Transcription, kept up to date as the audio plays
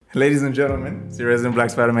Ladies and gentlemen, it's your resident Black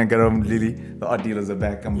Spider-Man, Garom Lily. The art dealers are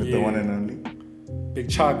back. I'm with the one and only Big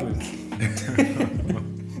Chocolate.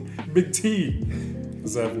 Big T.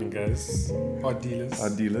 What's happening, guys? Art dealers.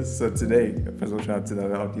 Art dealers. So today, first of all, shout out to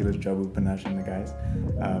the art dealers, Jabu, Panache, and the guys.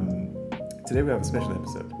 Today we have a special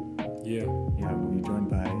episode. Yeah. Yeah, we'll be joined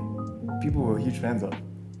by people we're huge fans of.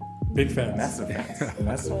 Big fans. Massive fans.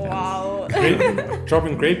 Massive Wow. Great,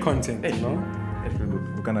 dropping great content, you know? fans.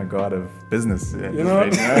 We're gonna go out of business. You know?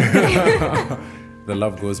 The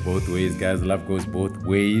love goes both ways, guys. The love goes both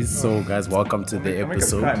ways. So, guys, welcome to the Don't make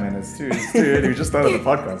us episode. cry, man. It's too early. We just started the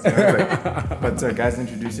podcast. But guys,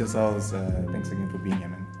 introduce yourselves. Thanks again for being here,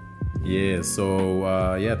 man. Yeah. So,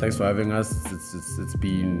 thanks for having us. It's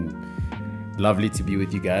been lovely to be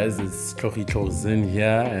with you guys. It's Tlohi Chosen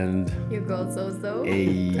here, and Your girl Zozo.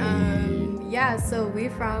 hey, So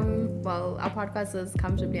we're from, our podcast is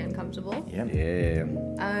Comfortably Uncomfortable. Yeah. yeah.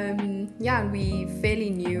 And we fairly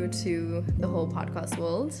new to the whole podcast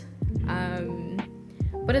world.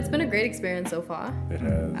 But it's been a great experience so far. It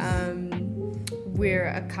has. We're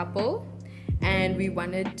a couple and we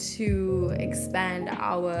wanted to expand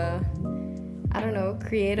our,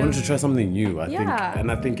 creative. Wanted to try something new, I think, Yeah.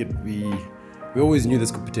 and I think we always knew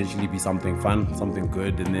this could potentially be something fun, something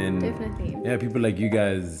good, and then Definitely. yeah, people like you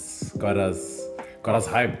guys got us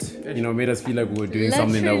hyped. You know, made us feel like we were doing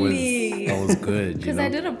something that was good. Because I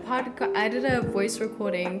did a voice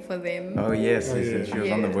recording for them. Oh yes, yeah. she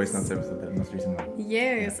was on the Yes. Voice Notes episode, the most recent one.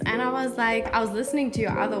 Yes, and I was listening to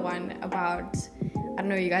your other one about,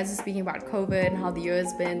 you guys are speaking about COVID and how the year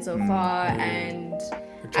has been so far, and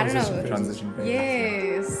I don't know. Transition phase.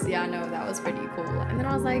 Yes, that was pretty cool. And then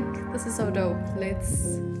I was like, this is so dope.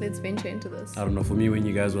 Let's venture into this. I don't know. For me, when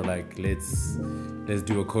you guys were like, let's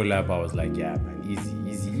do a collab, I was like, yeah, man,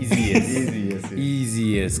 easy, Easy,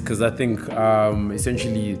 yes. Because I think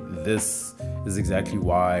essentially this is exactly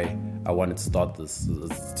why I wanted to start this,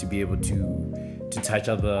 is to be able to touch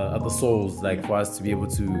other souls, like for us to be able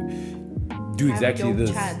to do Have exactly dope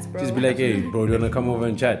this. chats, bro. Just be like, hey, bro, do you wanna come over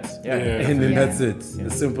and chat? Yeah. And then Yeah. that's it.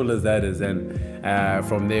 As simple as that is, and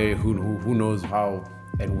from there, who knows how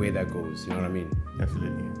and where that goes? You know what I mean?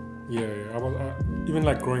 Definitely. Yeah. I was even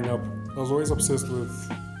like growing up, I was always obsessed with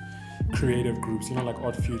creative groups, like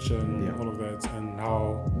Odd Future and all of that, and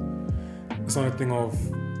how it's not a thing of,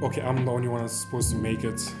 okay, I'm the only one that's supposed to make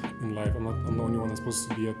it in life. I'm the only one that's supposed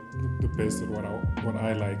to be at the best at what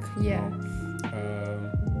I like. Yeah.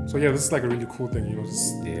 So yeah, this is like a really cool thing,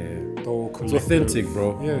 just Yeah. the whole It's collective. authentic,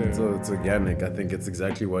 bro. Yeah. It's organic. I think it's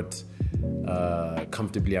exactly what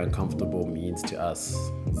comfortably uncomfortable means to us.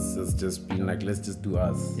 It's just being like, let's just do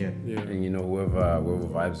us. Yeah. Yeah. And whoever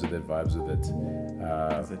vibes with it.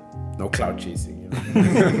 That's it. No cloud chasing.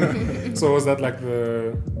 So was that like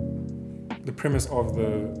the premise of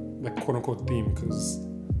the quote unquote theme? Because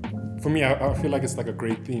for me, I feel like it's like a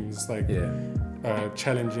great theme. It's like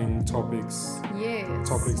challenging topics Yes.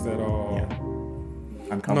 that are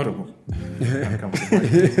Uncomfortable.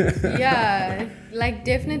 Uncomfortable. Yeah, like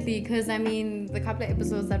definitely, because the couple of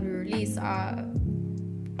episodes that we release are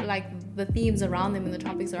like the themes around them and the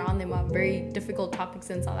topics around them are very difficult topics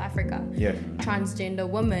in South Africa. Yeah. Transgender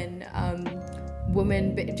women,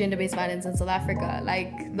 gender-based violence in South Africa,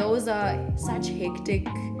 like those are such hectic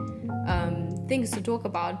things to talk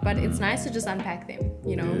about, but it's nice to just unpack them,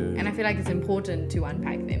 and I feel like it's important to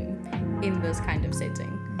unpack them in this kind of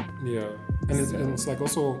setting. Yeah, and it's like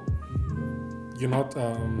also you're not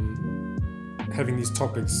having these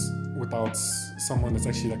topics without someone that's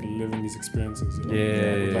actually like living these experiences. With,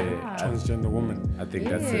 like transgender women. I think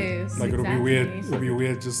that's it. Yes, Like exactly. it would be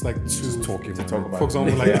weird just like Just talking To talk about for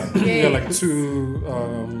example, like Yes. like two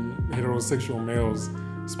heterosexual males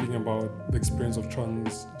speaking about the experience of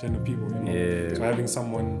transgender people. Yeah. So having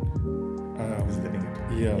someone, Living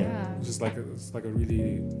it. Yeah. it's just like it's like a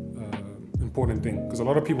really important thing, because a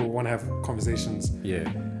lot of people want to have conversations Yeah.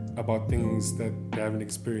 about things that they haven't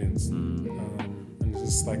experienced, and it's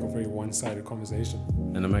just like a very one-sided conversation.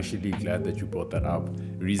 And I'm actually glad that you brought that up.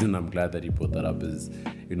 The reason I'm glad that you brought that up is,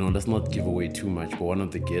 let's not give away too much, but one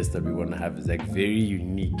of the guests that we want to have is like very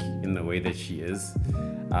unique in the way that she is.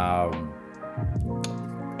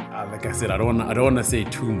 Like I said, I don't want to say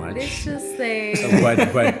too much. Let's just say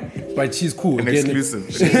but she's cool. An Again, exclusive.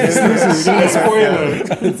 Spoiler.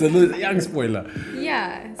 It's a little young spoiler.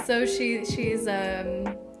 yeah, so she's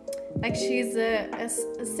a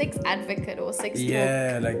sex advocate or sex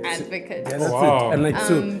Yeah, talk like advocate. Yeah, that's Wow. it. And like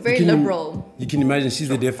so, Very liberal. You can imagine she's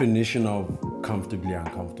the definition of comfortably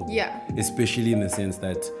uncomfortable. Yeah. Especially in the sense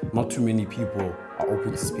that not too many people are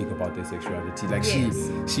open to speak about their sexuality. Like Yes.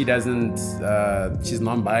 she doesn't. She's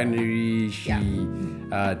non-binary. She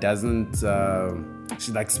doesn't.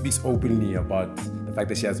 she like speaks openly about the fact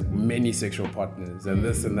that she has many sexual partners and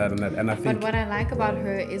this and that and that. And I think But what I like about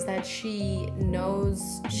her is that she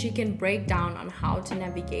knows, she can break down on how to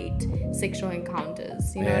navigate sexual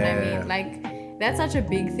encounters. You know what I Yeah. mean? Like, that's such a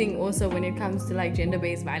big thing also when it comes to like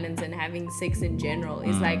gender-based violence and having sex in general.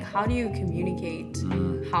 It's like, how do you communicate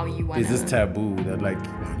how you want there's this taboo that like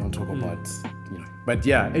don't talk about, you know. But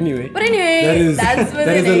yeah, anyway. But anyway, that's that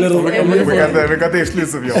is a little bit. We got the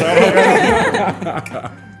exclusive, yo.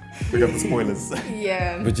 We got the spoilers.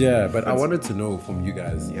 Yeah. But I wanted to know from you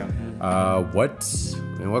guys. Yeah. What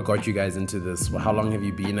got you guys into this? How long have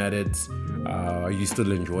you been at it? Are you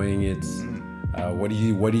still enjoying it? What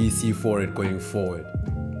do you see for it going forward?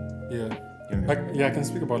 I can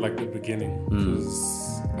speak about like the beginning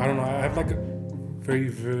because I don't know, I have like very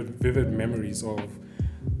vivid memories of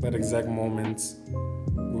that exact moment.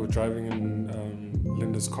 We were driving in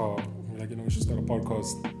Linda's car. We're like, we should start a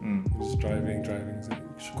podcast. We're just driving. So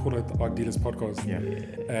we should call it the Art Dealers Podcast. Yeah.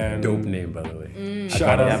 And Dope name, by the way.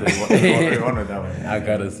 Shout out. We honored that one. I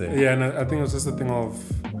gotta say. Yeah, and I think it was just a thing of,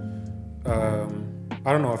 I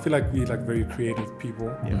don't know, I feel like we like very creative people,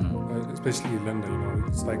 especially Linda,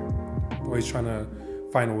 it's like always trying to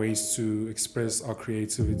find ways to express our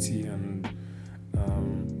creativity and,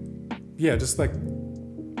 just like,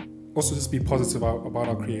 also just be positive about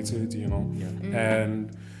our creativity, and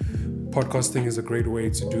podcasting is a great way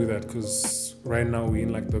to do that because right now we're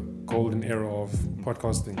in like the golden era of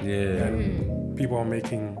podcasting, and people are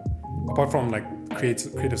making, apart from like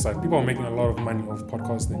creative side, people are making a lot of money off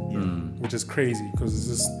podcasting, which is crazy because it's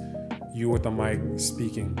just you with the mic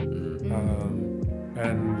speaking,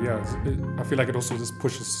 and I feel like it also just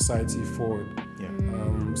pushes society forward.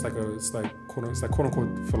 It's like quote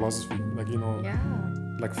unquote philosophy, like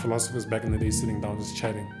like philosophers back in the day sitting down just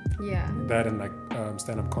chatting. That and like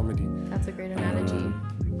stand-up comedy. That's a great analogy.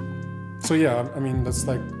 So I mean that's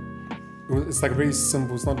like, it's like very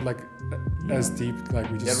simple. It's not like as deep. Like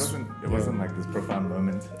we just. It wasn't like this profound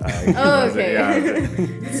moment. Okay.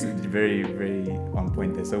 It's very, very on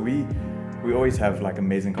point there. So we always have like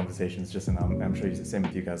amazing conversations just in our, I'm sure it's the same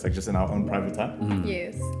with you guys, like just in our own private time.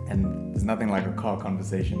 Yes. And there's nothing like a car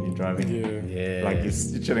conversation. You're driving, like you're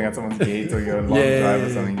chilling at someone's gate or you're on a long drive or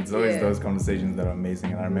something. It's always those conversations that are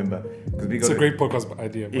amazing. And I remember because we It's a great podcast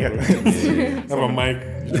idea. Have a mic,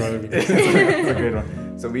 you're driving. It's a great one.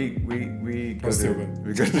 So we go to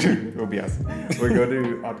we'll be us. We go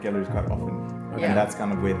to art galleries quite often, and that's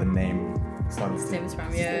kind of where the name stems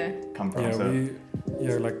from. Come from.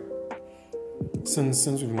 Like since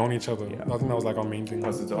we've known each other, I think that was like our main thing.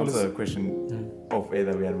 Also, to answer a question off air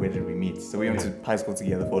that we had, where did we meet? So we went to high school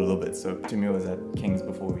together for a little bit. So Timmy was at King's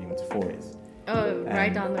before we went to 4As. Oh,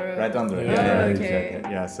 right down the road. Right down the road. Okay.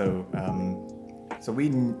 Exactly. Yeah. So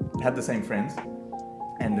we had the same friends,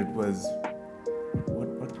 and it was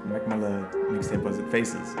what Mac Miller mixtape was it?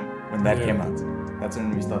 Faces. When that came out, that's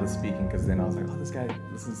when we started speaking. Because then I was like, oh, this guy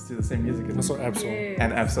listens to the same music as me. Also Absol.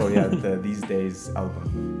 And Absol, the These Days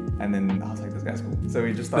album. And then I was like, this guy's cool. So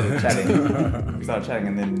we just started chatting.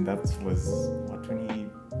 And then that was,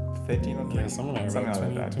 2013 or 20? Something like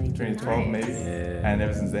that. 2012 maybe. Yeah. And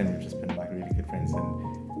ever since then, we've just been like really good friends.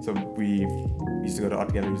 And so we used to go to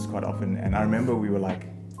art galleries quite often. And I remember we were like,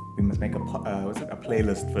 we must make a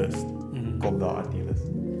playlist first called The Art Dealers.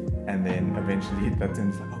 And then eventually that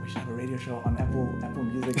turns like, we should have a radio show on Apple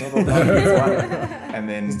Music, blah, blah, blah. And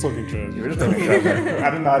then Just talking trash. you were just talking trash. I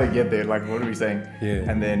didn't know how to get there. Like, what are we saying? Yeah.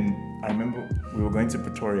 And then I remember we were going to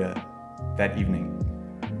Pretoria that evening.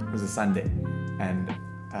 It was a Sunday, and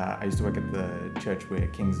I used to work at the church where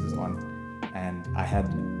King's is on, and I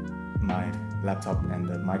had my laptop and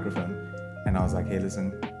the microphone, and I was like, hey,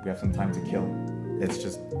 listen, we have some time to kill. Let's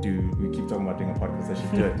just we keep talking about doing a podcast, let's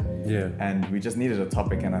just do it. Yeah. And we just needed a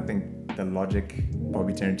topic, and I think the Logic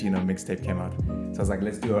Bobby Tarantino mixtape came out. So I was like,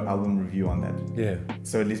 let's do an album review on that. Yeah.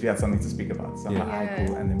 So at least we had something to speak about. So I'm like, Yeah.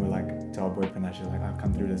 cool. And then we're like, to our boy Panache, like,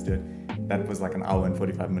 come through, let's do it. That was like an hour and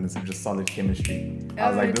 45 minutes of just solid chemistry. I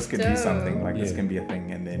was like, this could be something, like this can be a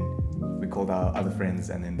thing. And then we called our other friends,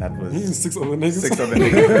 and then that was 6 other niggas. 6 other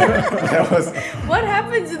niggas. That was. What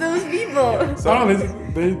happened to those people? So I don't know,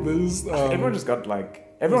 they just, everyone just got like,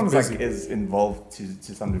 everyone was busy. like, is involved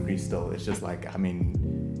to some degree still. It's just like, I mean,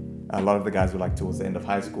 a lot of the guys were like towards the end of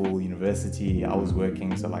high school, university. I was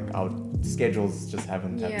working, so like our schedules just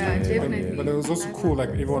haven't had time to definitely. But it was also cool, like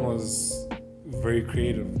everyone was very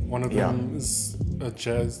creative. One of them is a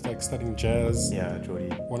jazz, like studying jazz. Yeah,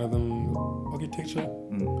 Jordy. One of them architecture.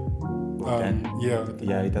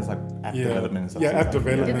 Yeah, he does like app development and stuff. Yeah, app like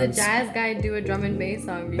development. Did the jazz guy do a drum and bass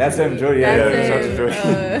song? That's him, recently? Jordy. Yeah, That's shout out to him.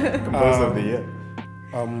 Jordy. Composer of the year.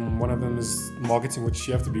 One of them is marketing, which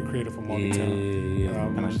you have to be creative for marketing.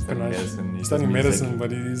 Panache is studying medicine. He's studying medicine,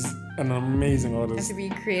 but he's an amazing Have artist. to be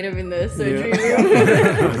creative in the surgery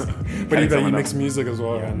room. But he someone makes music as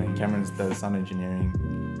well. Yeah, and then Cameron does sound engineering.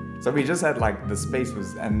 So we just had like the space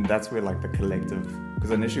was, and that's where like the collective,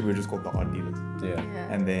 because initially we were just called the Art Dealers. Yeah.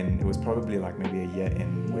 And then it was probably like maybe a year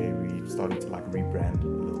in where we started to like rebrand a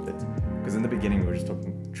little bit. Because in the beginning we were just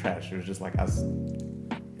talking trash. It was just like us.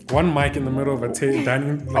 One mic in the middle of a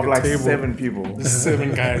dining Of like table. 7 people.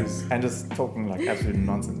 7 guys. And just talking like absolute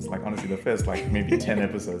nonsense. Like honestly, the first like maybe 10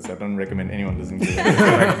 episodes, I don't recommend anyone listening to it.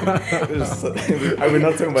 We're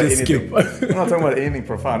not talking about Just anything. skip. We're not talking about anything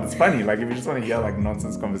profound. It's funny. Like if you just want to hear like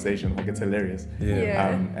nonsense conversation, like it's hilarious. Yeah.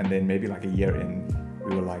 And then maybe like a year in,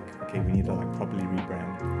 we were like, okay, we need to like properly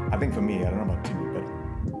rebrand. I think for me, I don't know about Timmy, but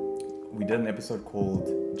we did an episode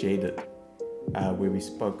called Jaded, where we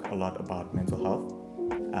spoke a lot about mental health.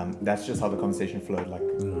 That's just how the conversation flowed. Like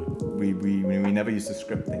we never used to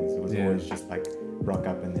script things. It was always just like rock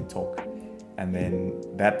up and then talk. And then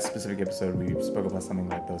that specific episode, we spoke about something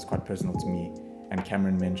like that was quite personal to me. And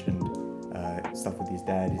Cameron mentioned stuff with his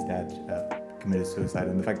dad. His dad committed suicide,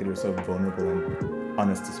 and the fact that he was so vulnerable and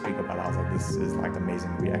honest to speak about it, I was like, this is like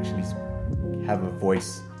amazing. We actually have a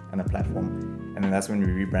voice and a platform. And then that's when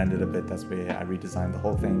we rebranded a bit. That's where I redesigned the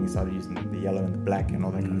whole thing. We started using the yellow and the black and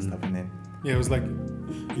all that kind of stuff. And then Yeah, it was like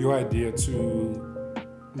your idea to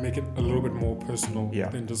make it a little bit more personal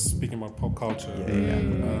than just speaking about pop culture.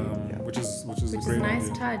 Which is a great nice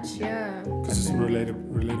idea. touch, yeah. Because it's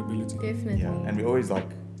relatability. Definitely. Yeah, and we always like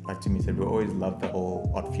Timmy said, we always loved the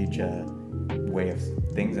whole Odd Future way of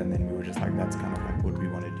things, and then we were just like, that's kind of like what we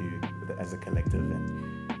want to do as a collective,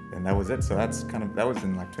 and that was it. So that was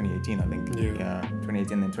in like 2018, I think. Yeah.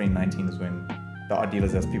 2018, then 2019 is when the Art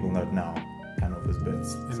Dealers, as people know it now, kind of was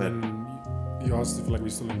birthed. And So then you asked if like we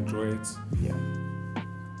still enjoy it. yeah,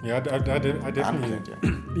 Yeah, I definitely 100%,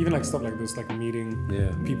 yeah. even like stuff like this, like meeting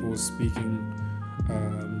people, speaking.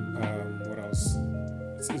 What else?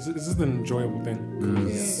 It's just an enjoyable thing.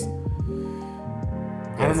 'Cause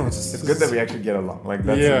I don't know. It's good that we actually get along. Like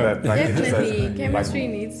that's Yeah. Definitely. Chemistry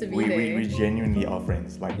needs to be we there. genuinely are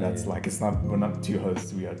friends. Like that's like we're not two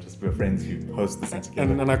hosts. We're friends who host this thing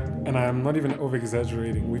together. And I'm not even over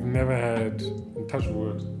exaggerating. We've never had, touch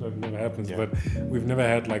wood, that never happens, but we've never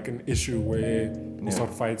had like an issue where we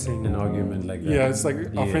start fighting, An argument like that. Yeah, it's like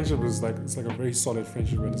our friendship is like, it's like a very solid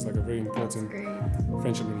friendship, and it's like a very important Great.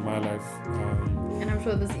 friendship in my life. And I'm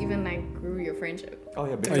sure this even like grew your friendship. Oh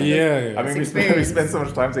yeah, big yeah. time. I mean, we experience. spent so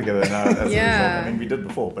much time together now. As a result. Yeah. I mean, we did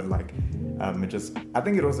before, but like, I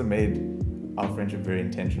think it also made our friendship very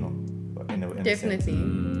intentional. In a Definitely.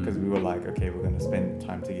 Because we were like, okay, we're gonna spend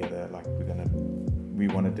time together. Like, we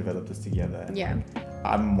want to develop this together. And Yeah. like,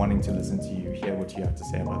 I'm wanting to listen to you, hear what you have to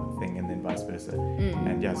say about the thing, and then vice versa.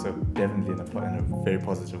 And yeah, so definitely in a very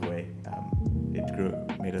positive way,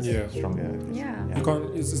 it made us stronger. Yeah. You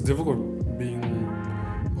can't. It's difficult being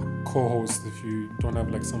co-host if you don't have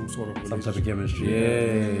like some sort of Some type relationship. of chemistry.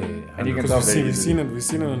 Yeah. And you can Because tell we've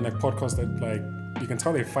seen it in like podcasts that like you can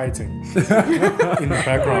tell they're fighting in the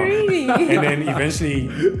background, Really? and then eventually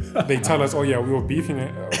they tell us, "Oh yeah, we were beefing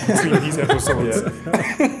between these episodes."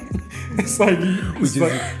 It's like,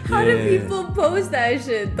 How do people post that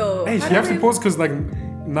shit though? hey, How you do have to they- post because like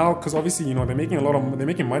now, because obviously they're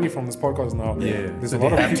making money from this podcast now. Yeah. There's So a lot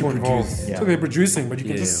they of have to people involved, produce. Yeah. so they're producing, but you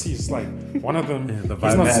can Yeah. just see it's like one of them. the he's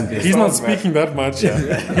vibe not, man. he's not It's so speaking that much.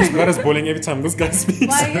 His blood is boiling every time this guy speaks.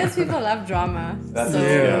 Well, I guess people love drama. That's so,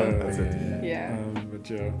 it. That's it. yeah. But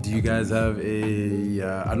yeah. Do you guys have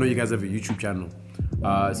I know you guys have a YouTube channel.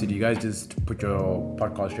 So do you guys just put your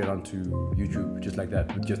podcast straight onto YouTube just like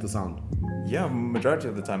that with just the sound? Yeah, majority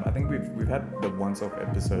of the time. I think we've had the once-off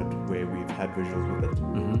episode where we've had visuals with it.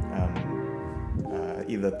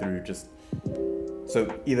 Either through just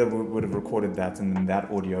either we would have recorded that and then that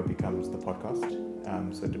audio becomes the podcast.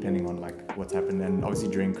 So depending on like what's happened, and obviously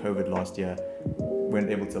during COVID last year, we weren't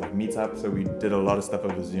able to like meet up, so we did a lot of stuff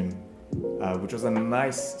over Zoom, which was a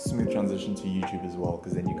nice smooth transition to YouTube as well,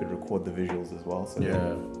 because then you could record the visuals as well. So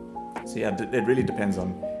it really depends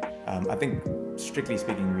on. I think strictly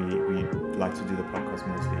speaking, we like to do the podcast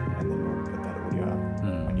mostly, and then we'll put that audio out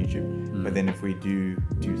on YouTube. But then if we do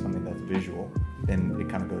something that's visual, then it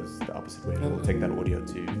kind of goes the opposite way. We'll take that audio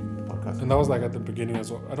to the podcast. And that was like at the beginning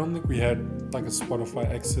as well. I don't think we had like a Spotify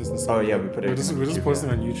access and stuff. Oh yeah, we put it. We're just on posting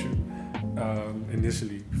YouTube, on YouTube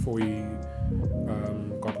initially before we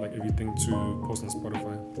got like everything to post on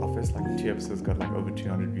Spotify. yeah. Our first like 2 episodes got like over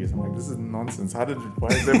 200 views. I'm like, this is nonsense. Why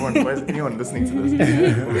is anyone listening to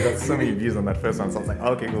this? We got so many views on that first one, so I was like,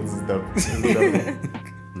 okay, cool, this is dope.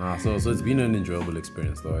 Nah, so it's been an enjoyable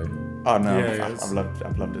experience, though. Oh no, Yeah,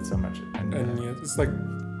 I've loved it so much. And And it's like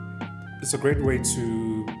it's a great way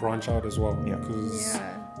to branch out as well. Yeah. Because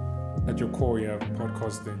Yeah. at your core you have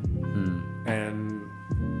podcasting, and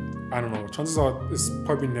I don't know. Chances are it's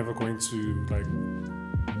probably never going to like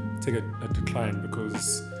take a decline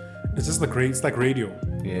because it's just it's like radio.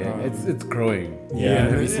 Yeah, it's growing. Yeah,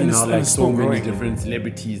 have you and seen it's- how and like it's so still many growing. different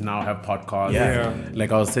celebrities now have podcasts? Yeah.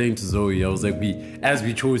 Like I was saying to Zoe, I was like, as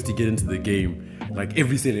we chose to get into the game, like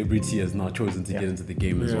every celebrity has now chosen to get into the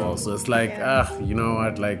game as Yeah. well. So it's like, Yeah. you know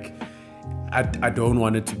what, like. I don't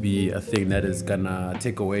want it to be a thing that is gonna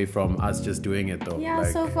take away from us just doing it though. Yeah, like,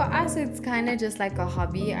 so for us, it's kind of just like a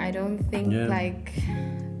hobby. I don't think Yeah. like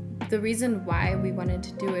the reason why we wanted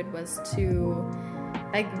to do it was to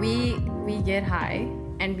like we get high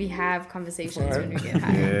and we have conversations when we get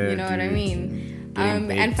high. Yeah, you know what I dude. mean? Getting And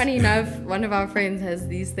baked. funny enough, one of our friends has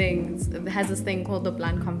this thing called the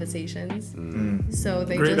blunt conversations. So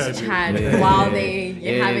they Great just idea. chat while you're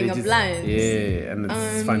Yeah, having they a just- blunt. Yeah, and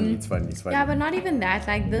it's funny. It's funny. Yeah, but not even that.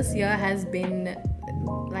 Like this year has been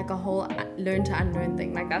like a whole learn to unlearn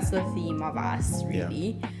thing. Like that's the theme of us,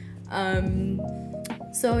 really.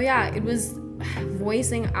 So yeah, it was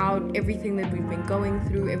voicing out everything that we've been going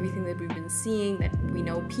through, everything that we've been seeing, that we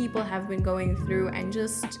know people have been going through, and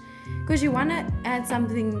just because you want to add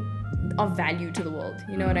something of value to the world,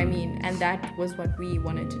 you know what I mean? And that was what we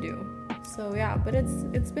wanted to do. So yeah, but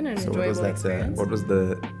it's been an so what was enjoyable that? experience. What was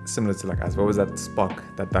the similar to like us? What was that spark?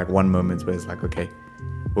 That like one moment where it's like, okay,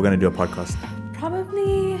 we're gonna do a podcast.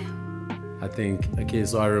 Probably. I think, okay,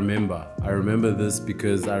 so I remember this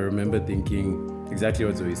because I remember thinking exactly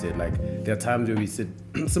what Zoe said. Like, there are times where we sit,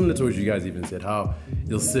 similar to what you guys even said, how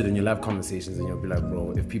you'll sit and you'll have conversations and you'll be like,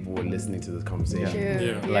 bro, if people were listening to this conversation,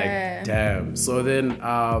 Yeah. like, damn. So then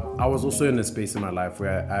I was also in a space in my life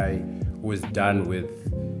where I was done with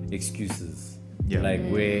excuses. Yeah. Like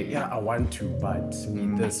where I want to, but we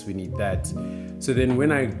need this, we need that. So then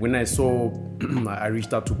when I saw, I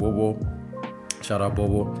reached out to Bobo. Shout out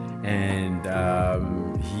Bobo, and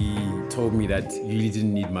he told me that you really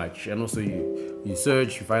didn't need much, and also you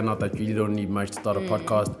search, you find out that you really don't need much to start a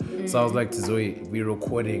podcast. So I was like to Zoe, we're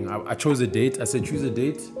recording. I chose a date. I said choose a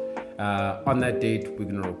date. On that date, we're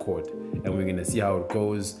gonna record, and we're gonna see how it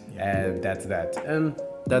goes, and that's that. And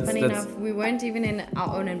that's Funny enough, we weren't even in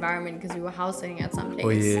our own environment because we were house sitting at some place. Oh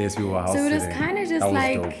yes, we were house So it was sitting. kind of just That was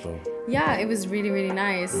like, dope, though. yeah, it was really, really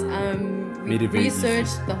nice. We Made it very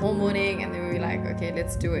researched the whole morning and then we were like, okay,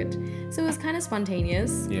 let's do it. So it was kind of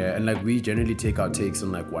spontaneous. Yeah, and like we generally take our takes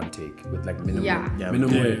on like one take with like minimal, Yeah. Yeah,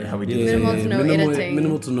 minimal, how we did yeah, Minimal to no editing.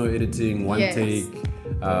 minimal to no editing, one Yes. take,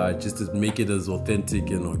 just to make it as authentic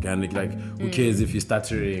and organic. Like, who cares if you're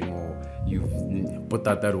stuttering or you put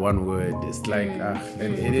out that one word? It's like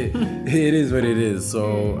it is what it is.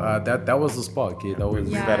 So that was the spark. Yeah, that was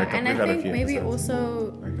Yeah, had a and we've I had a think few maybe episodes.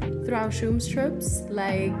 also through our shrooms trips,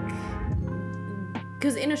 like,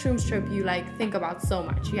 because in a shrooms trip you like think about so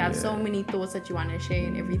much. You have so many thoughts that you want to share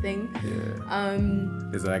and everything.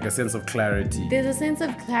 there's like a sense of clarity. There's a sense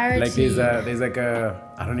of clarity. Like there's like a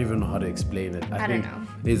I don't even know how to explain it. I think don't know.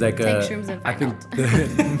 There's like Take a shrooms and I find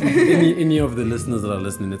think any of the listeners that are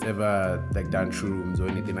listening that's ever like done shrooms or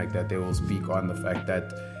anything like that, they will speak on the fact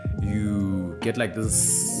that you get like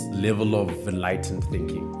this level of enlightened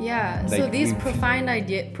thinking. Yeah, so Like, these we-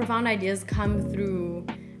 profound ideas come through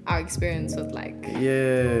our experience with like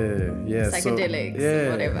Yeah. Psychedelics,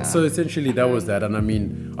 so, whatever. So essentially that was that. And I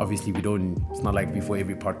mean, obviously it's not like before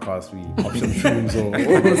every podcast we pop some shrooms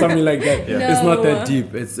or something like that. It's not that No.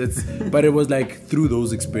 deep. But it was like through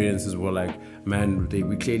those experiences we're like, man,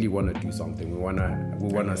 we clearly want to do something. We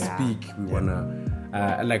wanna Yeah. speak. We wanna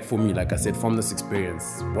and like for me, like I said, from this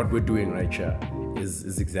experience, what we're doing right here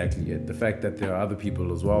is exactly it. The fact that there are other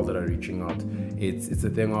people as well that are reaching out, it's a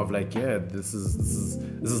thing of like, yeah, this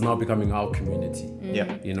is now becoming our community.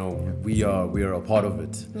 Yeah. You know, we are a part of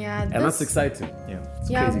it. Yeah, And that's exciting. Yeah.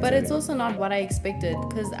 yeah, crazy but it's exciting. also not what I expected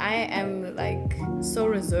because I am like so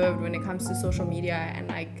reserved when it comes to social media and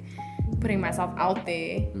like putting myself out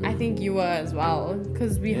there. I think you were as well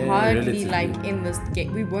because we Yeah, hardly relatively. like in this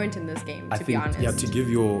game. We weren't in this game to I be think, honest. yeah, to give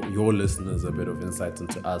your listeners a bit of insight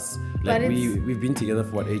into us. Like But we've been together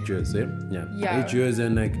for what, 8 years, eh? Yeah. 8 years,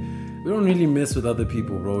 and like we don't really mess with other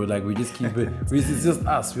people, bro. Like we just keep it. It's just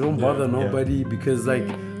us. We don't bother yeah. nobody because like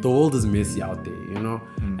the world is messy out there, you know,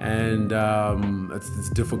 and it's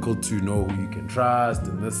difficult to know who you can trust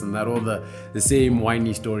and this and that, all the same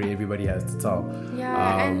whiny story everybody has to tell.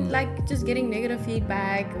 Yeah, and like just getting negative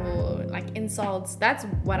feedback or like insults. That's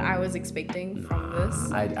what I was expecting from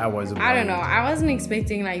this. I wasn't. I don't know. I wasn't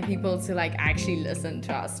expecting like people to like actually listen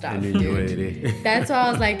to our stuff, And enjoy dude. it. That's why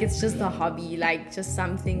I was like, it's just a hobby, like just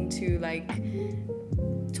something to like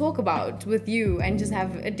talk about with you and just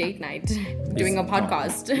have a date night doing a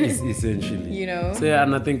podcast. Essentially, You know? So yeah,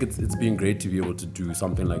 and I think it's been great to be able to do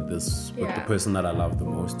something like this with the Yeah. person that I love the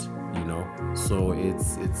most, you know. So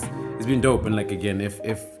it's been dope, and like again, if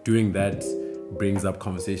doing that brings up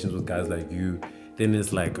conversations with guys like you, then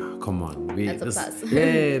it's like, oh, come on, That's a plus.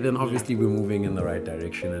 yeah. Then obviously we're moving in the right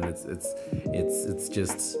direction, and it's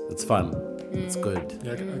just it's fun, it's good.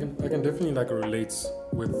 Yeah, I can definitely like relate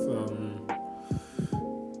with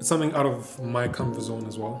it's something out of my comfort zone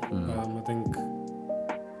as well. I think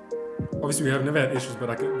obviously we have never had issues, but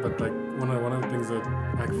like one of the things that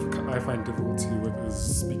I find difficulty with is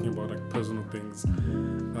speaking about like personal things.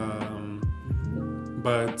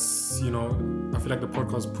 But you know, I feel like the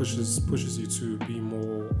podcast pushes you to be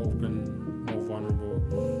more open, more vulnerable.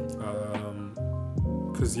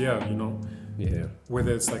 Because yeah, you know, Yeah,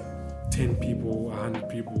 whether it's like 10 people, 100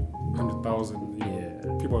 people, 100,000, you know, yeah.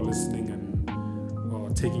 people are listening and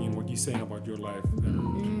taking in what you're saying about your life.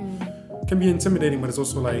 And it can be intimidating, but it's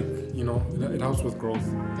also like, you know, it helps with growth.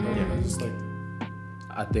 You know? It's just like,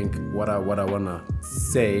 I think what I wanna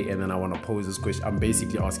say, and then I wanna pose this question. I'm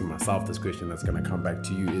basically asking myself this question that's gonna come back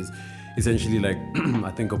to you, is essentially like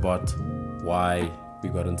I think about why we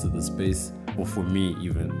got into this space, or for me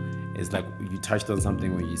even, it's like you touched on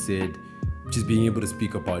something where you said just being able to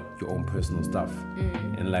speak about your own personal stuff,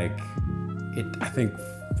 and like I think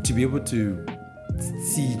to be able to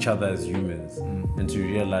see each other as humans and to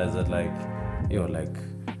realize that like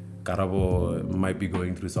Karabo might be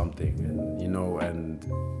going through something, and you know, and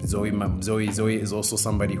Zoe is also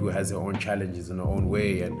somebody who has her own challenges in her own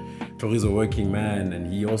way, and Tori's a working man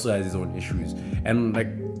and he also has his own issues, and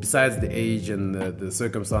like besides the age and the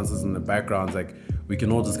circumstances and the backgrounds, like we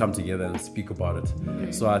can all just come together and speak about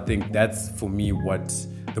it. So I think that's for me what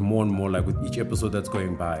the more and more, like with each episode that's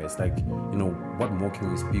going by, it's like, you know, what more can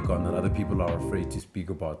we speak on that other people are afraid to speak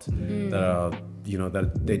about, that are, you know,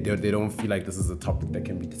 that they don't feel like this is a topic that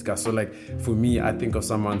can be discussed. So like for me, I think of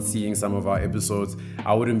someone seeing some of our episodes,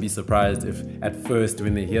 I wouldn't be surprised if at first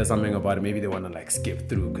when they hear something about it, maybe they want to like skip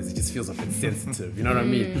through because it just feels a bit sensitive, you know what I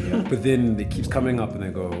mean? But then it keeps coming up and they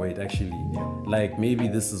go, wait, actually, like maybe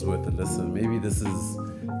this is worth a listen, maybe this is,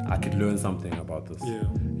 I could learn something about this. Yeah.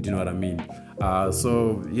 Do you know what I mean?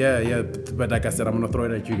 So yeah. But like I said, I'm gonna throw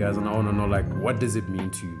it at you guys, and I wanna know like, what does it mean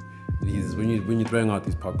to you? These when you're throwing out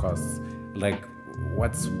these podcasts, like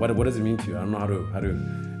what does it mean to you? I don't know how to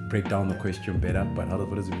break down the question better, but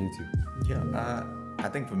what does it mean to you? Yeah, I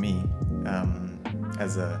think for me,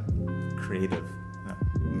 as a creative,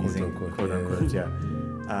 using quote unquote,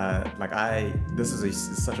 this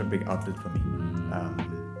is such a big outlet for me.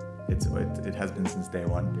 It has been since day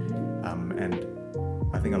one, and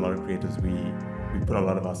I think a lot of creatives we put a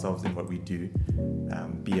lot of ourselves in what we do,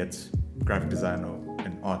 be it graphic design or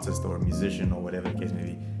an artist or a musician or whatever the case may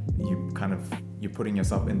be. You're putting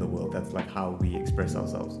yourself in the world. That's like how we express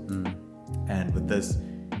ourselves. And with this,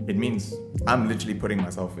 it means I'm literally putting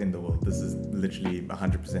myself in the world. This is literally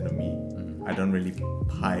 100% of me. I don't really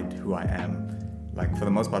hide who I am. Like for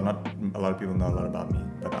the most part, not a lot of people know a lot about me,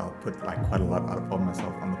 but I'll put like quite a lot out of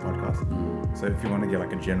myself on the podcast. So if you want to get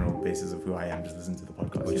like a general basis of who I am, just listen to the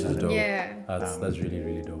podcast. Which is dope. Yeah. That's really,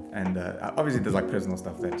 really dope. And obviously there's like personal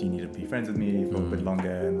stuff that you need to be friends with me for a bit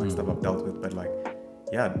longer and like stuff I've dealt with, but like,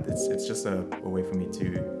 yeah, it's just a way for me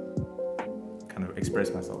to kind of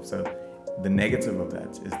express myself. So the negative of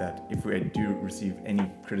that is that if I do receive any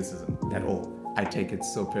criticism at all, I take it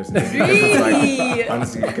so personally. Because it's like,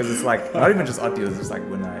 honestly, because it's like not even just art deals, it's like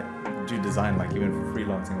when I do design, like even for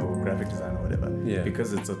freelancing or graphic design or whatever,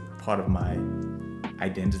 because it's a part of my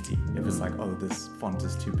identity. If it's like, oh, this font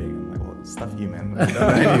is too big, I'm like, well, stuff you, man. You don't know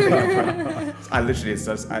anything about. I literally, it's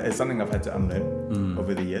something I've had to unlearn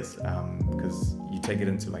over the years, because you take it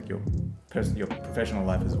into like your professional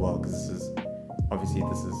life as well, because this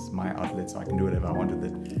is my outlet, so I can do whatever I want with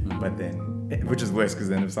it. But then, which is worse, because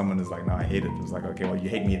then if someone is like, no, I hate it, it's like, okay, well, you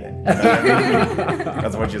hate me then. You know what I mean?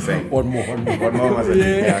 That's what you're saying. One more.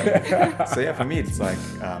 Yeah. So yeah, for me, it's like,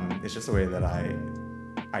 it's just a way that I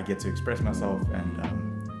get to express myself, and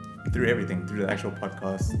through everything, through the actual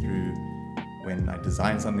podcast, through when I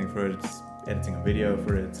design something for it, editing a video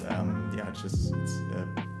for it. It's a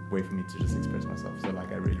way for me to just express myself. So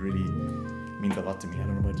like, I really means a lot to me. I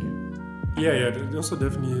don't know about you. Yeah, it also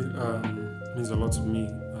definitely means a lot to me.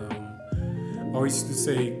 I always used to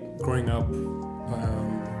say, growing up,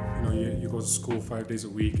 you go to school 5 days a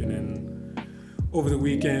week, and then over the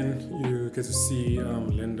weekend you get to see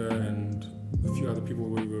Linda and a few other people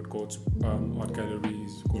where we would go to art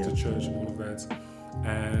galleries, go to church and all of that,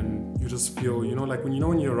 and you just feel, like when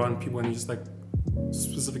you're around people and you just like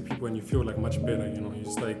specific people and you feel like much better, you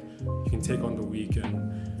just like you can take on the week and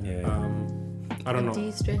I don't know,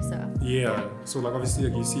 de-stressor. Yeah. So like obviously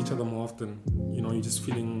like you see each other more often, you're just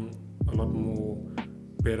feeling a lot more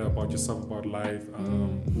better about yourself, about life.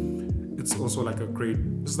 It's also like a great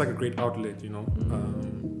outlet,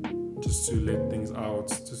 just to let things out,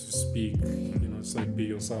 just to speak, just like be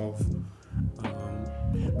yourself.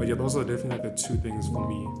 But yeah, those are definitely like the two things for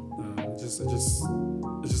me. It's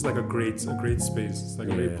just like a great space. It's like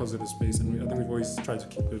a very positive space, and I think we've always tried to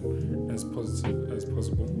keep it as positive as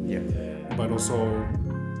possible. Yeah. But also,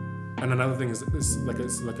 and another thing is it's like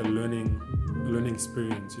a learning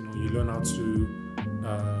experience. You learn how to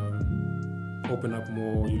open up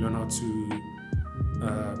more. You learn how to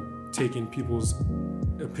take in people's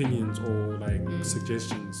opinions or like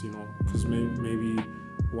suggestions. Because maybe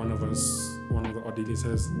one of the audience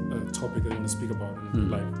has a topic they want to speak about, and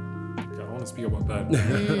like, okay, I want to speak about that.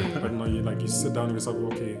 But you sit down with yourself.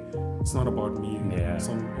 Okay, it's not about me. Yeah. It's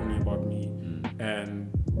not only about me, and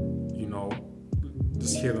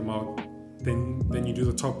just hear them out. Then you do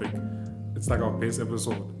the topic. It's like our base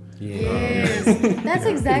episode. Yes, that's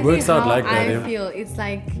exactly works out how like that, I feel. It's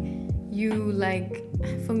like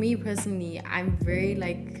for me personally, I'm very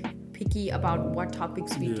picky about what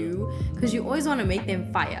topics we do, because you always want to make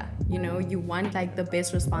them fire. You want the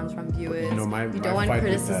best response from viewers. You don't want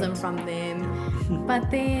criticism from them. But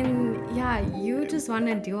then, you just want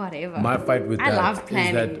to do whatever. My fight with I love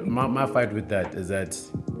planning. My fight with that is that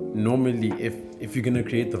normally if you're gonna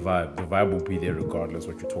create the vibe will be there regardless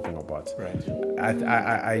what you're talking about. Right.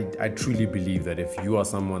 I truly believe that if you are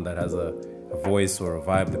someone that has a voice or a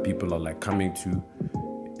vibe that people are coming to,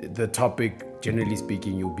 the topic, generally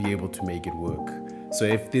speaking, you'll be able to make it work. So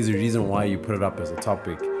if there's a reason why you put it up as a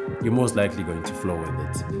topic, you're most likely going to flow with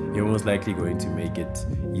it. You're most likely going to make it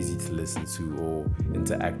easy to listen to or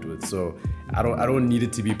interact with. So I don't need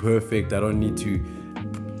it to be perfect. I don't need to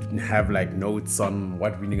have notes on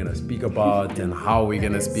what we're gonna speak about and how we're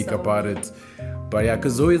gonna speak about it. But yeah,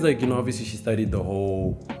 because Zoe's obviously she studied the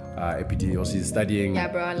whole epidemiology. She's studying. Yeah,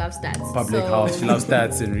 bro, I love stats. Public health. She loves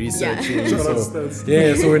stats and researching.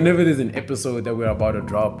 Yeah. So whenever there's an episode that we're about to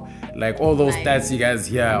drop, all those stats you guys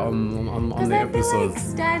hear on the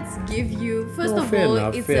episodes. Stats give you, first of all,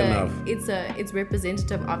 it's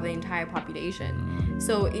representative of the entire population.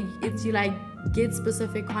 So it's you get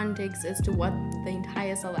specific context as to what the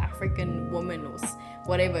entire South African woman or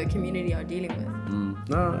whatever community are dealing with.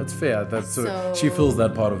 No, it's fair. So she feels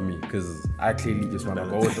that part of me, because I clearly just want to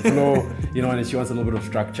go with the flow, and she wants a little bit of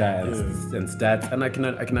structure and stats. And I can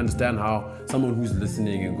understand how someone who's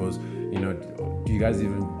listening and goes, do you guys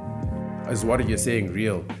even, is what you're saying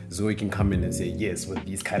real? So we can come in and say yes with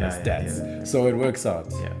these kind of stats. Yeah. So it works out.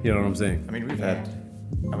 Yeah. You know what I'm saying? I mean, we've had,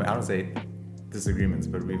 I don't say disagreements,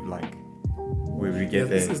 but we've where we get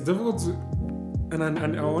there. It's difficult to, and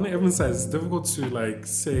I want to emphasize, it's difficult to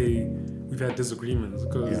say we've had disagreements,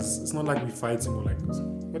 because it's not like we're fighting or what?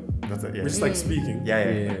 That's it. Yeah. We're just speaking. Yeah.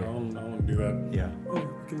 I don't want to do that. Yeah. Oh,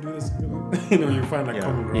 we can do this. You find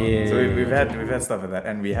common ground. Yeah. So we've had stuff like that,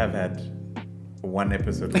 and we have had one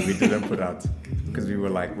episode that we didn't put out because we were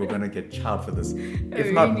we're gonna get charged for this,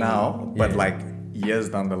 if not now, but years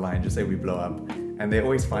down the line. Just say we blow up. And they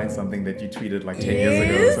always find something that you tweeted 10 years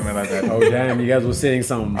ago or something like that. Oh damn, you guys were saying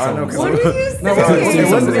something. What did you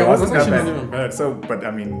say? It wasn't that bad. So, but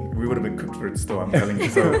I mean, we would have been cooked for it still, I'm telling you.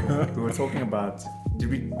 So we were talking about,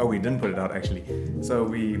 we didn't put it out actually. So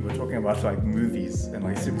we were talking about movies and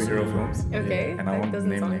superhero films. Okay. And I won't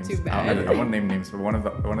name names. Too bad. I won't name names, but one of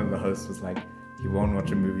the hosts was he won't watch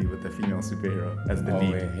a movie with a female superhero as the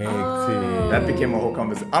lead. That became a whole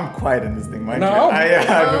conversation. I'm quiet in this thing, mind you.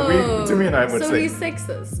 To me and I would say. So he's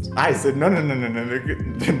sexist. I said no.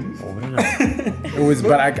 It was,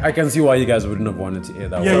 but I can see why you guys wouldn't have wanted to hear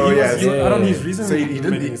that. I don't know his reason. So he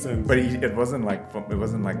didn't. Sense. But it wasn't like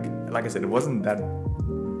I said, it wasn't that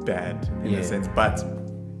bad in a sense. But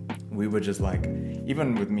we were just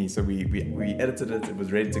even with me. So we edited it. It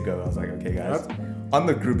was ready to go. I was like, okay, guys. On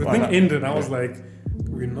the group, the thing ended. I was like,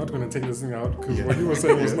 we're not going to take this thing out because what you were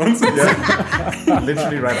saying was nonsense.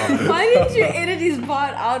 Literally right after. Why didn't you edit his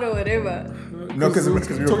part out or whatever? No, because we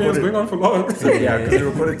talking was recorded. going on for long. Yeah, because we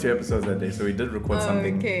recorded 2 episodes that day, so we did record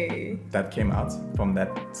something Okay. that came out from that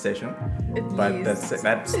session. At But least.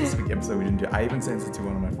 that specific episode we didn't do. I even sent it to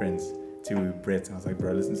one of my friends, to Brett, and I was like,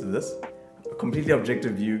 bro, listen to this. A completely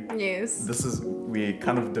objective view. Yes. This is, we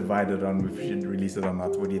kind of divided on if we should release it or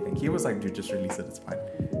not. What do you think? He was like, dude, just release it, it's fine.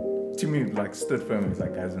 To me, like, stood firm. He's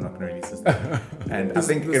like, guys, we're not gonna release this thing. And I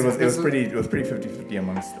think it was pretty 50-50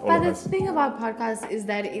 amongst all But of the us. thing about podcasts is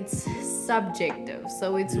that it's subjective.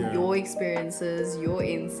 So it's Yeah. your experiences, your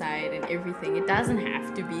insight, and everything. It doesn't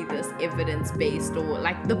have to be this evidence-based or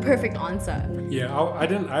like the perfect answer. Yeah,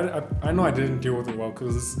 I know I didn't deal with it well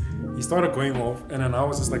because he started going off, and then I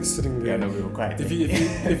was just like sitting there. Yeah, no, we were quiet.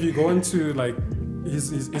 If you go into like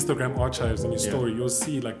his Instagram archives in your Yeah. story, you'll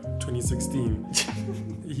see like 2016.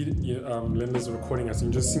 Linda's recording us,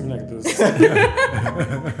 and you just seem like this.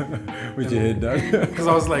 With your head down. Because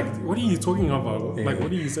I was like, "What are you talking about? Like,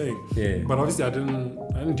 what are you saying?" Yeah. But obviously, I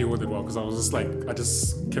didn't deal with it well because I was just like, I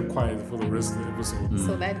just kept quiet for the rest of the episode.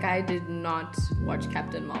 So that guy did not watch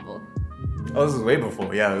Captain Marvel. Oh, this was way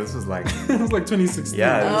before. Yeah, this was like, It was like 2016.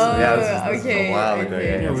 yeah, this was okay, a while ago.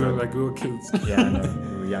 okay. Yeah, Yeah, we were kids. yeah, no,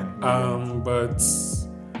 we were young. But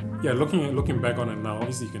yeah, looking back on it now,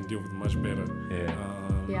 obviously you can deal with it much better. Yeah.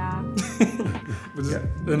 Yeah. But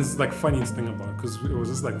then it's like funniest thing about because it was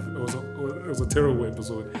just like it was a terrible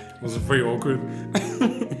episode. It was very awkward.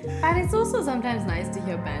 But it's also sometimes nice to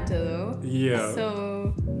hear banter though. Yeah.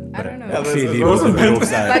 So I don't know. Yeah, Clearly, it it was a wasn't bit But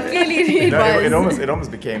offside. clearly it No, was. it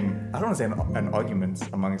almost became, I don't want to say an argument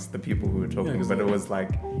amongst the people who were talking, Yeah, but it was like,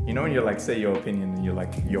 you know, when you like say your opinion and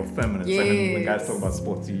you're firm in it. It's like when guys Yes. talk about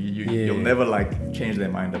sports, Yeah. you'll never like change their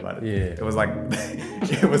mind about it. Yeah. It was like,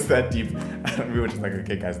 it was that deep. And we were just like,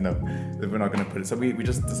 okay, guys, no, we're not going to put it. So we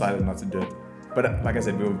just decided not to do it. But like I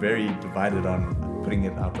said, we were very divided on putting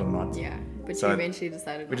it out or not. Yeah. But So you eventually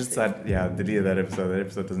decided. We not just to. decided, yeah, delete that episode. That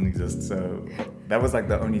episode doesn't exist. So that was like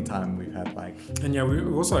the only time we've had like, And yeah, we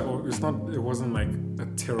also like it wasn't like a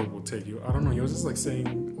terrible take. I don't know. You was just like saying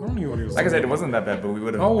I don't know what he was. like I said, saying. it wasn't that bad, but we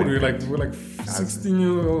would have. How old been were we? Like cooked. we were like 16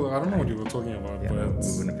 years old. I don't know what you were talking about, Yeah, but no, we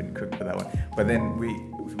wouldn't have been cooked for that one. But then we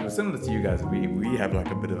were similar to you guys. We have like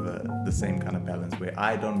a bit of the same kind of balance where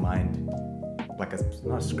I don't mind like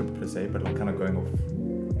not a script per se, but like kind of going off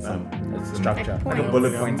some structure. like a Points.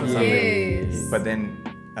 bullet Yeah, point or yeah. something. Yes. But then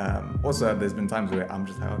also there's been times where I'm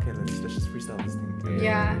just like, okay, let's just freestyle this thing.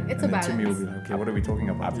 Yeah, it's And a then to me will balance. be like, okay, what are we talking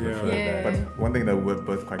about? Yeah. Yeah. But one thing that we're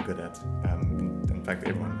both quite good at, in fact,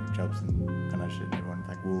 everyone, Jobs and Panache and everyone,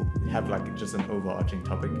 like we'll have like just an overarching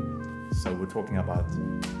topic. So we're talking about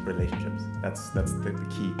relationships. That's the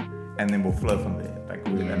key, and then we'll flow from there. Like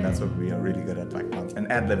and that's what we are really good at. Like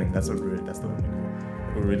and ad-libbing. That's the one we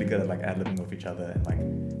call. We're really good at like ad-libbing off each other and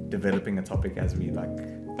like developing a topic as we like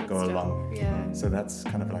go That's along. dope. Yeah. So that's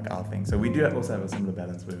kind of like our thing. So we do also have a similar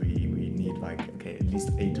balance where we need like, okay, at least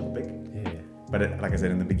a topic. Yeah. But like I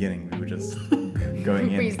said in the beginning, we were just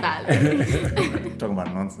going in, Freestyle. talking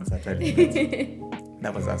about nonsense. I tell you,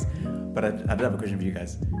 that was us. But I did have a question for you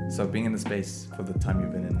guys. So being in the space for the time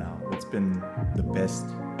you've been in now, what's been the best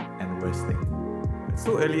and worst thing? It's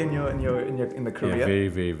still early in the career. Yeah, very,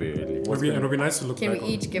 very, very early. it'll be nice to look Can back we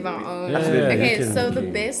on. each give our own? Yeah, Okay, you can- so the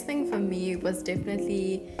okay. best thing for me was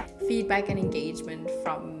definitely feedback and engagement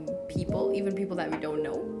from people, even people that we don't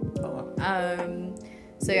know. Oh, wow.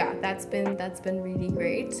 So yeah, that's been really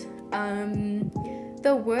great.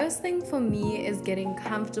 The worst thing for me is getting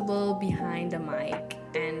comfortable behind a mic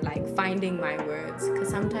and like finding my words, because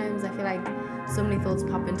sometimes I feel like so many thoughts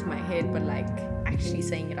pop into my head, but like actually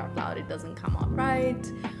saying it out loud, it doesn't come out right,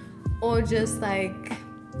 or just like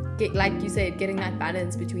like you said, getting that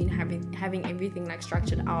balance between having everything like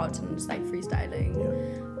structured out and just like freestyling.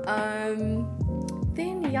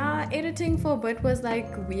 Then yeah, editing for a bit was like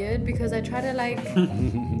weird because I try to like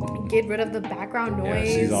get rid of the background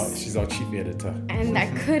noise. Yeah, she's our chief editor. And I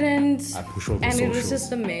couldn't. I push all the and it was socials.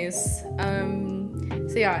 just a mess.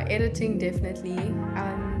 So yeah, editing definitely.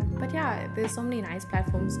 But yeah, there's so many nice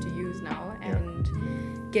platforms to use now,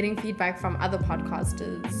 and getting feedback from other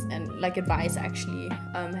podcasters and like advice actually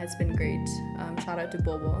has been great. Shout out to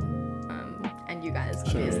Bobo and you guys,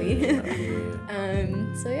 obviously.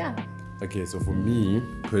 So yeah. Okay, so for me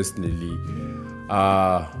personally,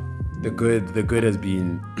 the good has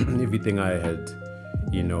been everything I had,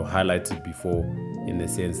 highlighted before, in the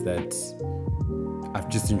sense that I've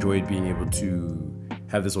just enjoyed being able to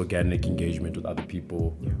have this organic engagement with other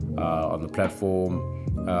people on the platform.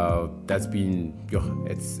 That's been,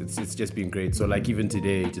 it's just been great. So like even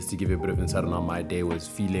today, just to give you a bit of insight on how my day was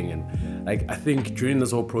feeling, and like I think during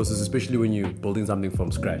this whole process, especially when you're building something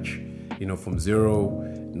from scratch, from zero,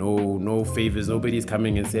 no favors, nobody's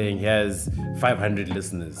coming and saying here's 500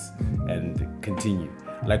 listeners and continue.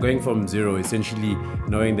 Like going from zero, essentially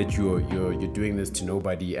knowing that you're doing this to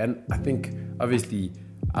nobody. And I think obviously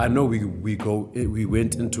I know we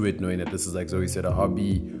went into it knowing that this is, like Zoe said, a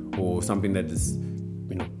hobby or something that is,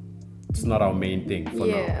 it's not our main thing for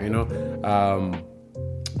now,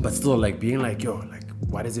 but still, like being like, yo, like,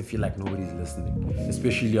 why does it feel like nobody's listening?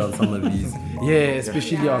 Especially on some of these,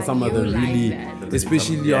 especially on some of the really,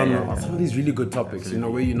 especially on some of these really good topics,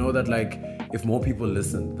 where that like, if more people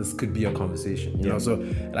listen, this could be a conversation, So,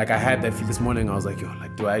 like, I had that feel this morning. I was like, yo,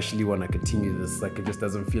 like, do I actually want to continue this? Like, it just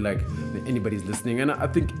doesn't feel like anybody's listening. And I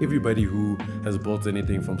think everybody who has built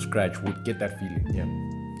anything from scratch would get that feeling. Yeah.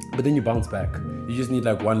 But then you bounce back. You just need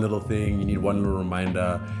like one little thing. You need one little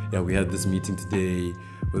reminder. Yeah, we had this meeting today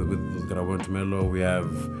with Garabon Tumelo. We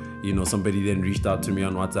have, somebody then reached out to me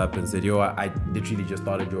on WhatsApp and said, yo, I literally just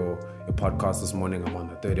started your podcast this morning. I'm on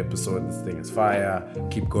the 3rd episode. This thing is fire.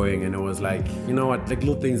 Keep going. And it was like, you know what, like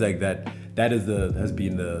little things like that. That has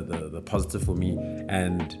been the positive for me.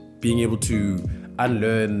 And being able to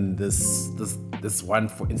unlearn this one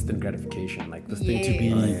for instant gratification, like this thing to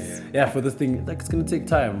be for this thing, like it's gonna take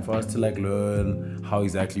time for us to like learn how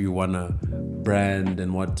exactly we wanna brand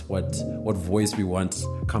and what voice we want,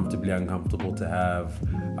 comfortably uncomfortable to have,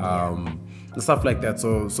 and stuff like that.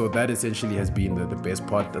 So that essentially has been the best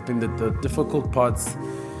part. I think that the difficult parts,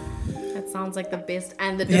 sounds like the best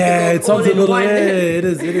and the difficult. Yeah, it sounds a little. One. Yeah, it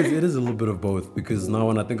is a little bit of both. Because now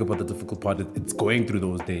when I think about the difficult part, it's going through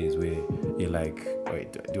those days where you're like,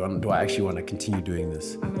 wait, do I actually want to continue doing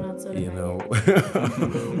this? I'm not so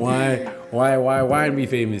why aren't we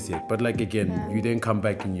famous yet? But like again, you then come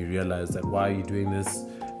back and you realize that why are you doing this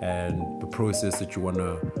and the process that you want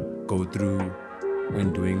to go through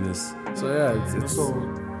when doing this. So yeah, it's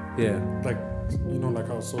like like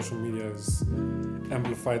how social media has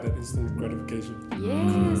amplified that instant gratification.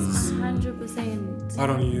 Yes, 100%.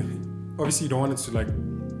 Obviously you don't want it to like,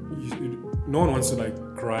 no one wants to like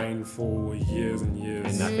grind for years and years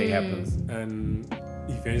and nothing happens, and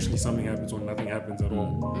eventually something happens or nothing happens at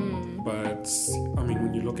all. But I mean,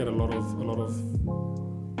 when you look at a lot of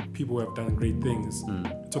people who have done great things,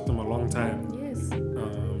 it took them a long time. Yes.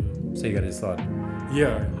 So you gotta start.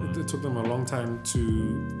 Yeah, it took them a long time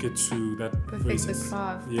to get to that perfect the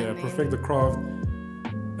craft. Yeah, perfect the craft,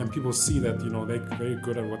 and people see that they're very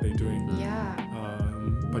good at what they're doing. Yeah.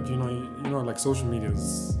 But like social media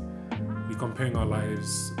is, we comparing our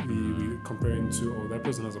lives. We comparing to that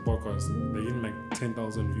person has a podcast. They're getting like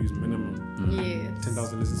 10,000 views minimum. Yes.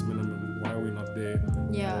 10,000 listens minimum. Why are we not there?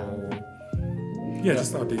 Yeah.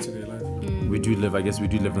 Just our day-to-day life. We do live in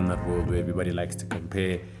that world where everybody likes to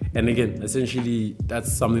compare. And again, essentially,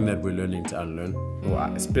 that's something that we're learning to unlearn.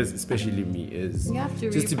 Or especially me, is you have to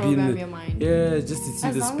just reprogram to be in your mind. Yeah, just to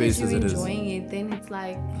see the space as it is. As long as you're enjoying it, then it's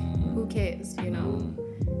like, who cares,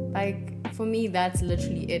 Like, for me, that's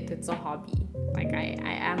literally it. It's a hobby. Like, I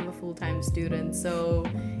am a full-time student, so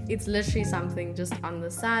it's literally something just on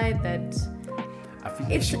the side that I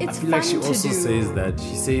feel like she also says that.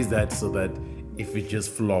 She says that so that if it just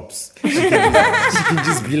flops, she can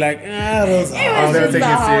just be like, I'll never take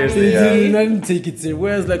it seriously. Not take it seriously.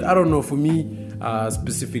 Whereas, like, I don't know, for me,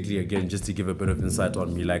 specifically, again, just to give a bit of insight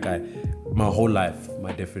on me, like, my whole life,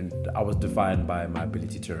 I was defined by my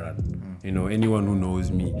ability to run. Anyone who knows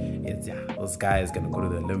me, it's, this guy is going to go to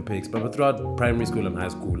the Olympics. But throughout primary school and high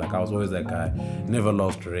school, like, I was always that guy, never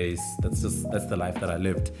lost a race. That's the life that I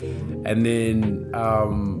lived. And then,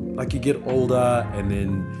 like, you get older and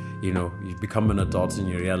then, you become an adult and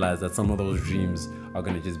you realize that some of those dreams are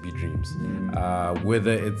going to just be dreams.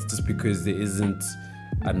 Whether it's just because there isn't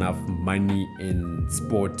enough money in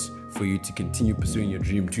sport for you to continue pursuing your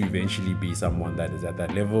dream to eventually be someone that is at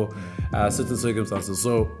that level, certain circumstances.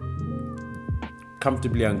 So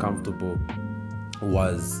comfortably uncomfortable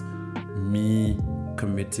was me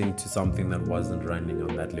committing to something that wasn't running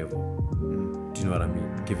on that level. Do you know what I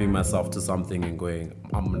mean? Giving myself to something and going,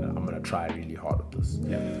 I'm gonna try really hard at this.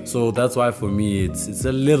 Yeah. So that's why for me it's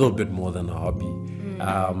a little bit more than a hobby.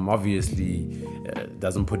 Obviously, it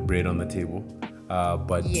doesn't put bread on the table.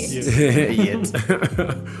 But yet,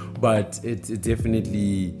 but it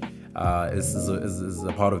definitely is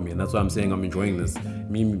a part of me, and that's why I'm saying I'm enjoying this.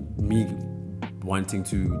 Me wanting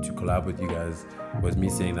to collab with you guys was me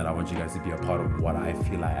saying that I want you guys to be a part of what I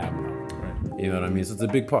feel I am now. Right. You know what I mean? So it's a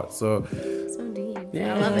big part. So deep.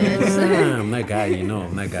 Yeah, I love it. I'm that guy.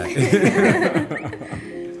 I'm that guy.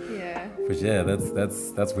 Yeah. But yeah,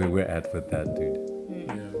 that's where we're at with that, dude.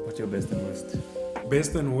 Yeah. What's your best and worst?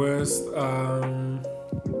 Best and worst, I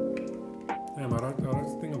like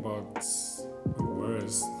to think about the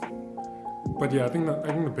worst. But yeah, I think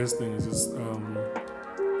the best thing is just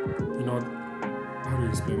you know, how do you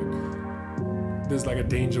explain it? There's like a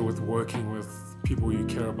danger with working with people you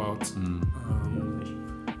care about,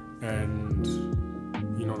 and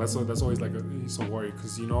you know that's always like it's a worry,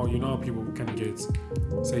 because you know how people can get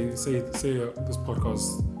say this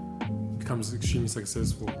podcast becomes extremely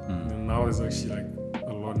successful, and now there's actually like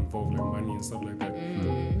a lot involved, like money and stuff like that,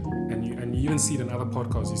 and you even see it in other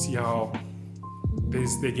podcasts. You see how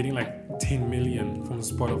they're getting like 10 million from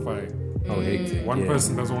Spotify. Oh, hectic. One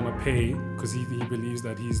person doesn't want to pay because he believes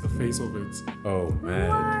that he's the face of it. Oh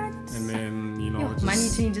man. And then you know, money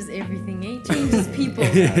changes everything. It changes people.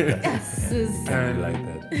 Yes. And like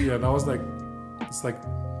that. Yeah, that was like, it's like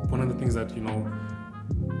one of the things that you know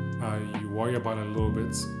you worry about a little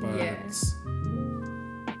bit, but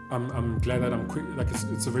I'm glad that I'm quick. Like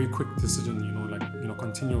it's a very quick decision. You know,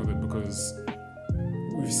 continue with it, because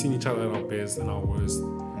we've seen each other at our best and our worst,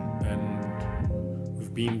 and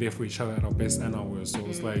we've been there for each other at our best and our worst. So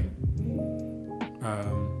it's like,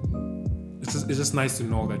 it's just nice to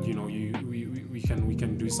know that you know we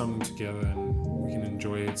can do something together and we can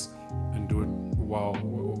enjoy it and do it while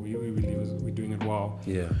we believe we're doing it well.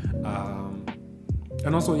 Yeah.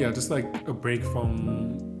 And also just like a break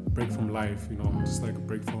from life. You know, just like a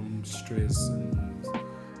break from stress and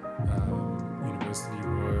university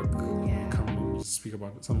work. Come and just speak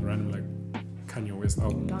about something random like Kanye West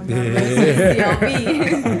album.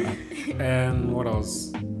 And what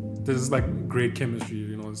else? There's like great chemistry.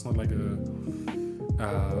 You know, it's not like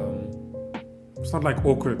it's not like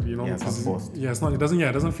awkward. You know, it's not forced. Yeah, it's not. It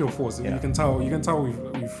doesn't feel forced. Yeah. You can tell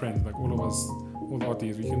we're friends. Like all of us, all the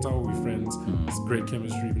audience, we can tell we're friends. It's great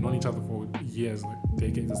chemistry. We've known each other for years, like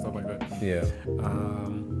decades and stuff like that. Yeah.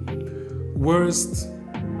 Worst.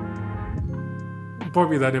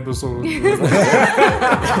 Probably that episode. I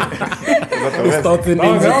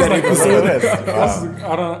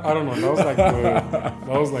don't know.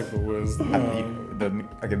 That was like the worst.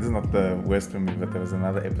 Okay, this is not the worst for me, but there was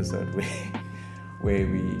another episode where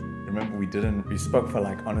we spoke for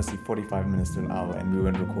like honestly 45 minutes to an hour and we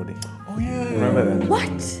weren't recording. Oh yeah. Remember that?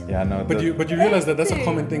 What? Yeah, no. But you realize that that's a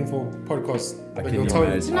common thing for podcasts. Like they'll tell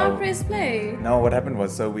you. Do not press play. No, what happened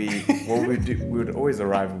was, so we would always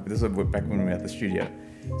arrive. This was back when we were at the studio.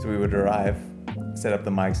 So we would arrive, set up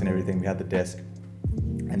the mics and everything. We had the desk,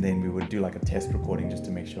 and then we would do like a test recording just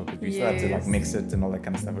to make sure, because we still had to like mix it and all that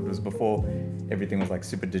kind of stuff. It was before everything was like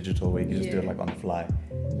super digital, where you could just do it like on the fly,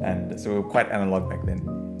 and so we were quite analog back then.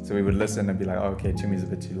 So we would listen and be like, oh, okay, Tumi's a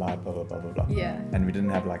bit too loud, blah blah blah blah blah. Yeah. And we didn't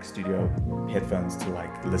have like studio headphones to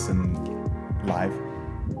like listen live.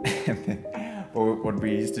 And then, what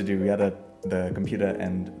we used to do, we had the computer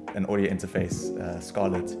and an audio interface,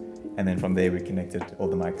 Scarlett. And then from there we connected all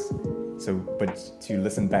the mics. So, but to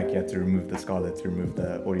listen back, you had to remove the Scarlett, to remove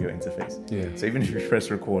the audio interface. Yeah. So even if you press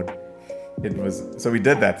record, so we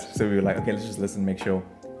did that. So we were like, okay, let's just listen, make sure.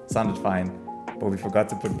 Sounded fine. But we forgot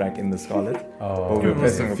to put back in the Scarlett. Oh. But we were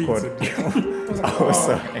pressing record. I was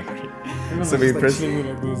so angry. So we pressed.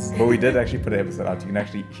 But we did actually put an episode out. You can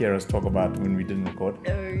actually hear us talk about when we didn't record.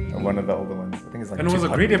 One of the older ones. I think it's like. And it was a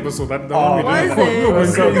great episode. That one we did. It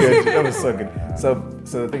was so good. That was so good. So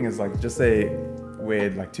the thing is, like, just say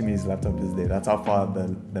where like Tumi's laptop is there. That's how far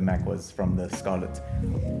the Mac was from the Scarlett.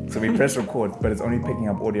 So we press record, but it's only picking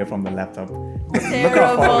up audio from the laptop. Look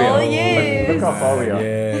how far we are. Yes. Look how far we are.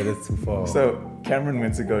 Yeah, that's too far. So Cameron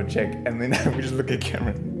went to go check, and then we just look at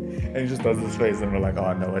Cameron, and he just does this face, and we're like,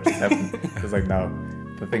 oh no, what just happened? It's like, no,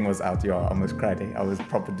 the thing was out. I almost cried. I was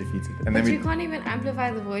proper defeated. And But then you can't even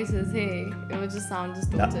amplify the voices. Hey, it would just sound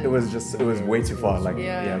distorted. it was way too far. Like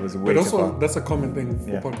it was way But too far. also, that's a common thing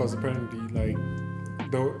for podcasts apparently. Like,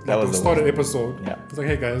 That was they'll the start an worst. episode. Yeah. It's like,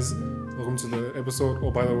 hey guys, welcome to the episode. Oh,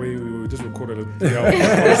 by the way, we just recorded a 3-hour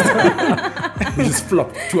podcast. We just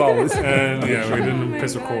flopped 2 hours. And we didn't my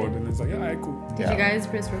press God. record. And it's like, yeah, alright, cool. Did you guys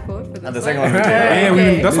press record for this And the second one,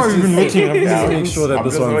 That's why we've been looking. I'm Just make sure that I'm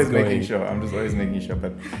this just one's always going. making sure. I'm just always making sure.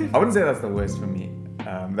 But I wouldn't say that's the worst for me.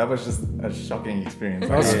 That was just a shocking experience.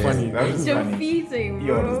 That was funny. That was just funny. Defeating,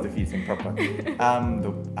 Yo, it bro. was defeating proper.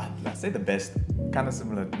 I'd say the best, kind of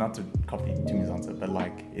similar, not to copy Tumi's answer, but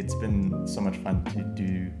like it's been so much fun to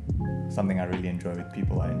do something I really enjoy with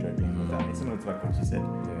people I enjoy being with. It's similar to like what you said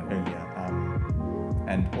earlier.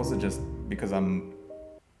 And also just because I'm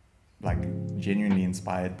like genuinely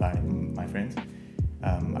inspired by my friends.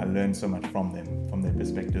 I learn so much from them, from their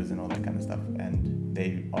perspectives and all that kind of stuff, and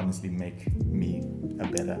they honestly make me a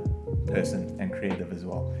better person and creative as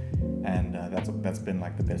well. And that's been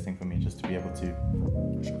like the best thing for me, just to be able to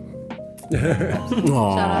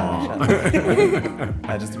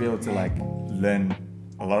just to be able to like learn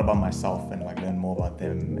a lot about myself and like learn more about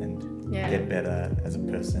them and get better as a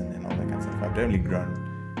person and all that kind of stuff. I've definitely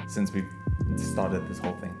grown since we've started this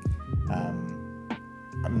whole thing.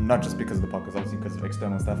 Not just because of the podcast, obviously because of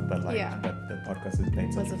external stuff, but like but the podcast has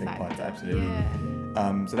played such a big part. Absolutely.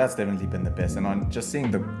 Yeah. So that's definitely been the best, and on just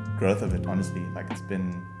seeing the growth of it, honestly, like it's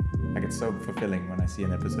been like it's so fulfilling when I see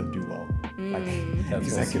an episode do well. Like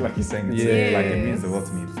exactly like you're saying, it's like it means the world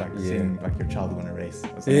to me. It's like seeing like your child win a race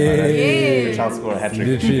or something like that. Your child score a hat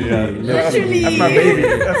trick. Literally. That's my baby.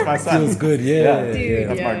 That's my son. Feels good, Dude,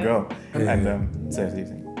 that's my girl. And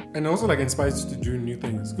seriously. And also like inspires you to do new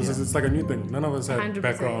things because it's like a new thing. None of us had 100%.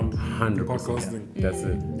 background in 100%, podcasting. That's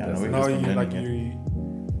it. Yeah, Now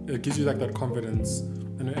it gives you like that confidence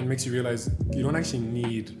and makes you realize you don't actually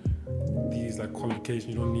need these like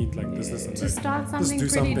qualifications. You don't need like this and To that. start something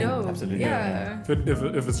Just do pretty something. dope. Absolutely, Yeah.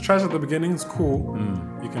 If it's trash at the beginning, it's cool.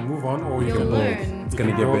 You can move on, or you You'll can learn. It's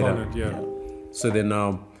gonna get build better. on it. Yeah. So then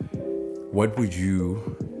now, what would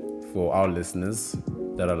you, for our listeners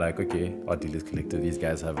that are like, okay, our Dealers Collective, these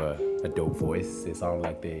guys have a dope voice. They sound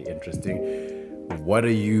like they're interesting. What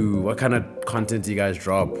kind of content do you guys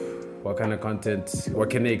drop? What kind of content, what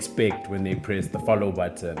can they expect when they press the follow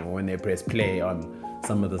button or when they press play on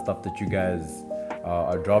some of the stuff that you guys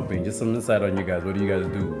are dropping? Just some insight on you guys. What do you guys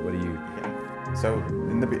do? What do you... So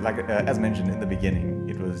as mentioned in the beginning,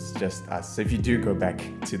 it was just us. So if you do go back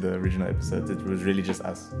to the original episodes, it was really just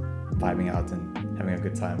us vibing out and having a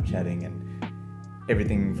good time chatting, and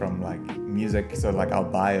everything from like music. So like our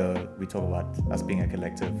bio, we talk about us being a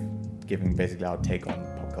collective, giving basically our take on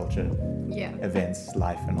pop culture, events,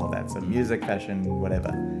 life, and all that. So music, fashion,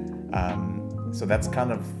 whatever. So that's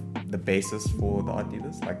kind of the basis for the Art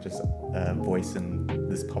Dealers, like just a voice in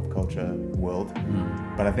this pop culture world.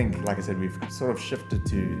 But I think, like I said, we've sort of shifted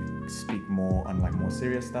to speak more on like more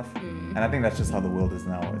serious stuff, and I think that's just how the world is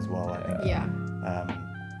now as well. I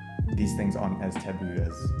think these things aren't as taboo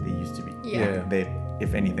as they used to be. They,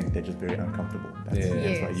 if anything, they're just very uncomfortable.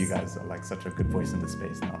 That's why you guys are like such a good voice in the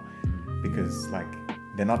space now, because like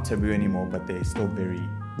they're not taboo anymore, but they're still very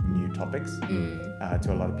new topics to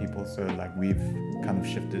a lot of people. So like we've kind of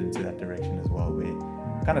shifted into that direction as well. We're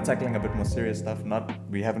kind of tackling a bit more serious stuff.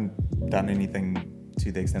 We haven't done anything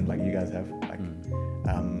to the extent like you guys have, like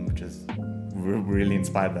which is we're really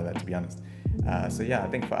inspired by that, to be honest. So yeah, I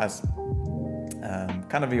think for us,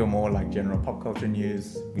 kind of your more like general pop culture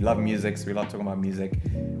news. We love music, so we love talking about music,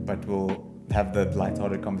 but we'll have the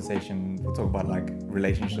lighthearted conversation. We'll talk about like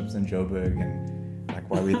relationships in Joburg and like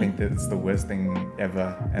why we think that it's the worst thing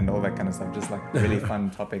ever and all that kind of stuff. Just like really fun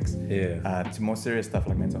topics. To more serious stuff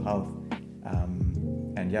like mental health.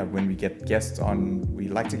 And yeah, when we get guests on, we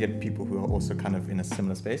like to get people who are also kind of in a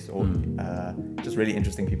similar space or just really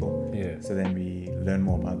interesting people. So then we learn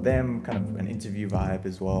more about them, kind of an interview vibe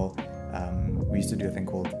as well. We used to do a thing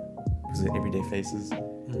called Everyday Faces,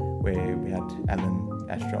 where we had Alan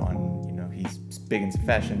Astra on. You know, he's big into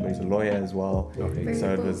fashion, but he's a lawyer as well.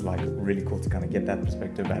 So it was like really cool to kind of get that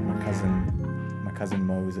perspective. And my cousin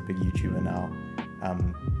Mo is a big YouTuber now.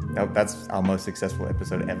 That's our most successful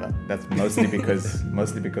episode ever. That's mostly because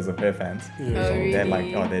of her fans. They're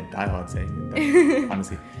like, they're diehards,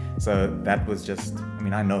 honestly. So that was just, I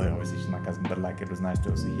mean, I know her, obviously she's my cousin, but like it was nice to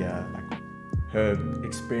also hear like her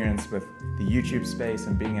experience with the YouTube space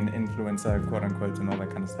and being an influencer, quote unquote, and all that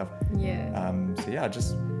kind of stuff.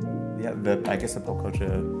 I guess the pop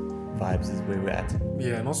culture vibes is where we're at.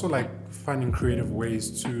 And also like finding creative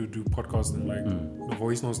ways to do podcasting. Like the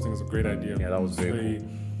voice notes thing is a great idea. That was very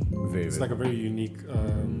it's like a very unique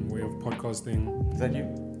way of podcasting. Is that you?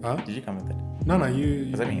 Huh? Did you come with it? No, you.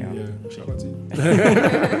 Was that me? Yeah, shout out to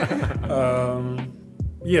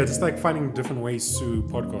you. Just like finding different ways to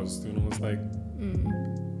podcast. You know, it's like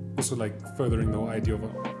also like furthering the whole idea of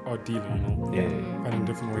our dealer. You know, finding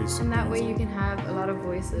different ways. And that way you can have a lot of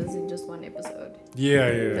voices in just one episode.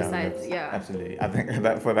 Besides, absolutely. I think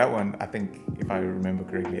that for that one, I think if I remember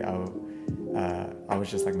correctly, I was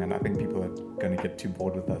just like, man, I think people are going to get too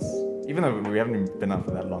bored with us. Even though we haven't been out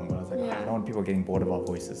for that long, but I was like, I don't want people getting bored of our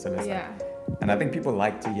voices. So let's and I think people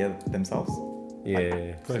like to hear themselves.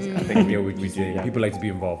 I think we do. People like to be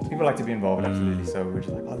involved. People like to be involved, absolutely. So we're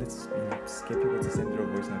just like, let's just get people to send through a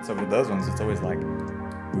voice note. So with those ones, it's always like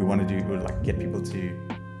we like get people to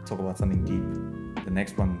talk about something deep. The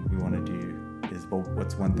next one we want to do is,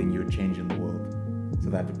 what's one thing you would change in the world? So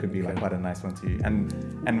that could be like quite a nice one too. And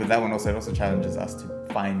with that one also, it also challenges us to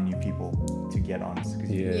find new people to get on.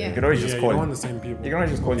 You could always just call on the same people. You can always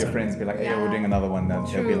just call your friends, be like, hey, we're doing another one. Then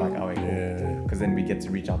they'll be like, oh, cool. Because then we get to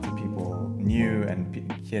reach out to people new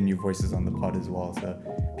and hear new voices on the pod as well. So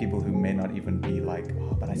people who may not even be like,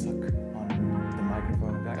 but I suck on the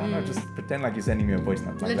microphone. Like, oh no, just pretend like you're sending me a voice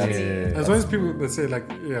note. Like Literally. that's, There's always people that say like,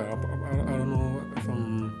 yeah, I don't know if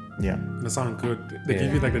I'm yeah. gonna sound good. They Yeah.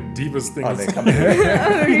 give you like the deepest things. Oh, they come in.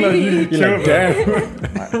 Oh, really? You're like,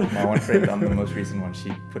 damn. my one friend on the most recent one,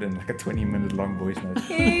 she put in like a 20-minute long voice note.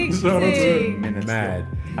 Hectic. Minutes. Mad.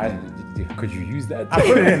 Could you use that? I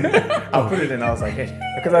put it in. I put it in. I was like, hey,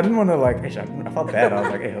 because I didn't want to like. I felt bad. I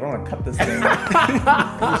was like, hey, I don't want to cut this thing.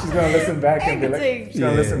 She's gonna listen back and be like, Hectic. she's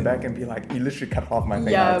gonna listen back and be like, you literally cut half my thing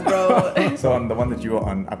Yeah, out. bro. So on the one that you were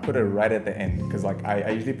on, I put it right at the end because like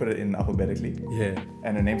I usually put it in alphabetically. Yeah.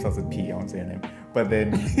 And her name starts with P. I won't say her name. But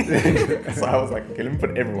then, so I was like, okay, let me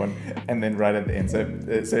put everyone, and then right at the end, so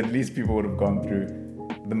at least people would have gone through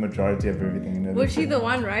the majority of everything. And then Was she the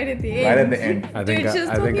one right at the end? Right at the end. I think Dude, she was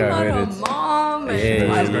I think talking I about heard her it. mom. And Yeah, she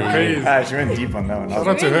was yeah, like, crazy. She went deep on that one. I was Shout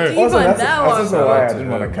like, out to her. Deep also, on that's that also one, why bro. I didn't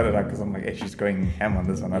want to cut it out because I'm like, hey, she's going ham on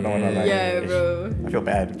this one. I don't want to like. Yeah, hey, bro. I feel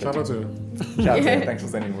bad. Shout out to her. Shout out to her. Yeah. Thanks for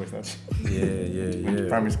sending voice notes. Yeah, We went to yeah.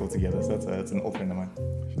 primary school together, so that's an old friend of mine.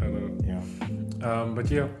 Shout out. Yeah. But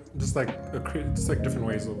yeah, just like just like different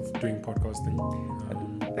ways of doing podcasting.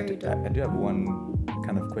 I do have one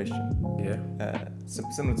kind of question. Yeah.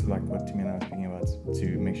 Similar to like what Timmy and I were speaking about, to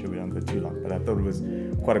make sure we don't go too long. But I thought it was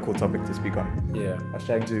quite a cool topic to speak on. Yeah. I was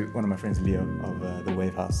chatting to one of my friends, Leo, of The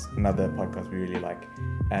Wave House, another podcast we really like.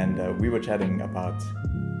 And we were chatting about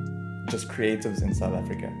just creatives in South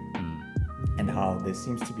Africa and how there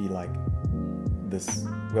seems to be like this,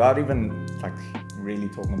 without even like really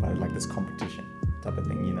talking about it, like this competition type of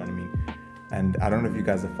thing, you know what I mean? And I don't know if you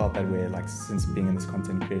guys have felt that way, like since being in this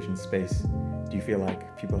content creation space. Do you feel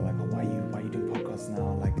like people are like, oh, why are you doing podcasts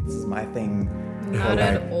now? Like, this is my thing. Not Or,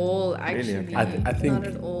 at like, all, actually. Really? I think Not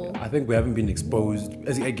at all. I think we haven't been exposed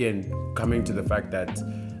as again coming to the fact that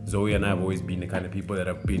Zoe and I have always been the kind of people that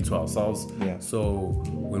have been to ourselves. Yeah. So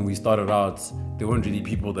when we started out, there weren't really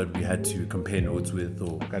people that we had to compare notes with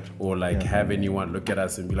Gotcha. or like Yeah. have anyone look at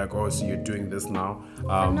us and be like, oh, so you're doing this now.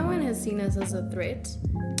 But no one has seen us as a threat.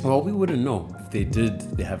 Well, we wouldn't know if they did.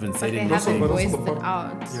 They haven't But said they anything. haven't but also voiced the it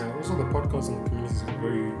out. Yeah, also the podcasting community is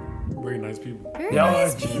very, very nice people. Very Yeah,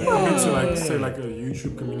 nice gee, people. Compared to like say like a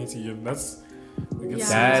YouTube community, yeah, that's like, it's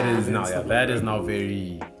Yeah. That is now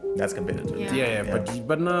very That's competitive. Yeah. yeah.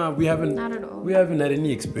 But nah, we haven't Not at all. we haven't had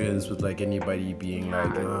any experience with like anybody being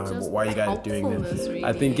like Just why are you guys doing helpfulness, this. really.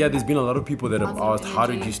 I think there's been a lot of people that have Positive asked how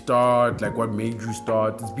did energy. you start, like what made you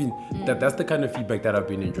start. It's been that's the kind of feedback that I've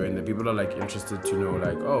been enjoying, that people are like interested to know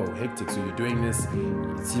like, oh, hectic, so you're doing this,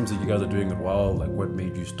 it seems like you guys are doing it well, like what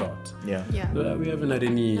made you start. Yeah. Yeah. We haven't had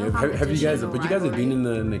any. No have you guys? competition or But you guys have been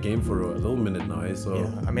rivalry. in the game for a little minute now, eh? So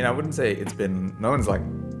Yeah. I mean, I wouldn't say it's been, no one's like,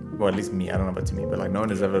 well, at least me, I don't know about to me, but like no one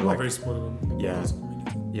has ever We're like, very supportive of the Yeah. podcast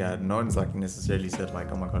community. yeah, no one's like necessarily said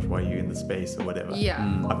like, oh my gosh, why are you in the space or whatever. Yeah.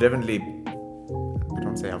 I've definitely, I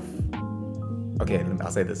don't say I've, okay,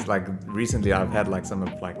 I'll say this, like recently I've had like some of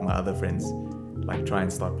like my other friends like try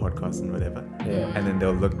and start podcasts and whatever. Yeah. And then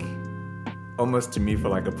they'll look almost to me for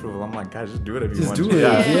like approval. I'm like, guys, just do whatever you just want. do it.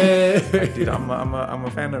 Yeah. Yeah. Like, dude, I'm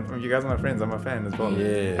a fan of you guys are my friends. I'm a fan as well.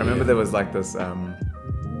 Yeah, I remember yeah. there was like this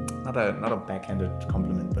not a backhanded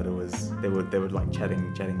compliment, but it was they were like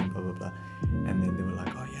chatting blah blah blah, and then they were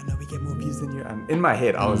like, oh yeah, no, we get more views than you. And in my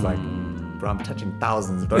head, I was like, bro, I'm touching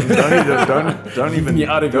thousands. Don't even me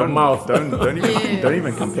out of your mouth. Don't even Yeah. don't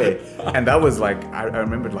even compare. And that was like I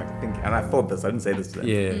remembered like thinking, and I thought this. I didn't say this to them.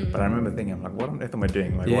 Yeah. But I remember thinking, I'm like, what on earth am I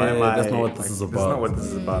doing? Like, Yeah, why am I? that's not what this like, is This is about. not what this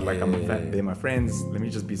is about. Like, I'm a Yeah. fan. They're my friends. Let me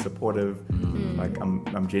just be supportive. Like,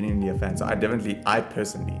 I'm genuinely a fan. So I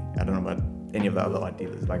personally, I don't know about any of the other art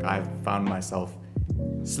dealers. Like, I've found myself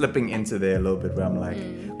slipping into there a little bit where I'm like,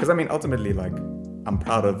 because I mean, ultimately, like, I'm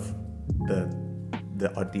proud of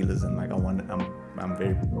the art dealers and like I'm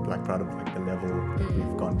very like proud of like the level that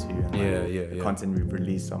we've gone to and like, the content we've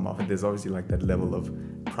released. So there's obviously like that level of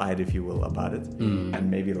pride, if you will, about it. And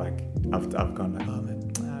maybe like I've gone like, oh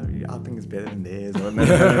man, I think it's better than theirs. Or, no.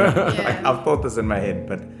 Like, I've thought this in my head,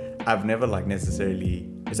 but I've never like necessarily,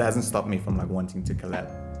 it hasn't stopped me from like wanting to collab.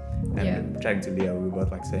 And chatting to Leo, we were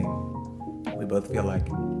both like saying, we both feel like,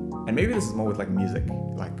 and maybe this is more with like music,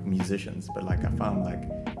 like musicians, but like I found like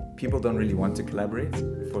people don't really want to collaborate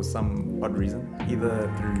for some odd reason,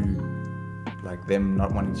 either through like them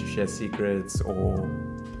not wanting to share secrets, or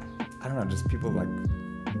I don't know, just people like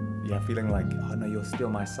feeling like, oh no, you'll steal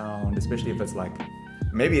my sound, especially if it's like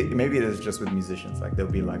maybe it is just with musicians, like they'll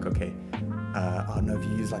be like, okay, oh no, if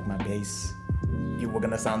you use like my bass, you were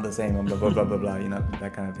gonna sound the same, and blah blah blah blah blah, you know,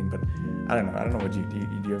 that kind of thing. But I don't know what do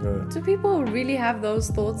you ever? Do people really have those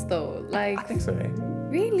thoughts though? Like, I think so, eh?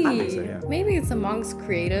 really? I think so, yeah. Maybe it's amongst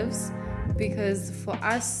creatives, because for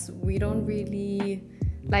us, we don't really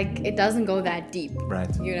like it doesn't go that deep. Right.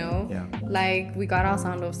 You know? Yeah. Like we got our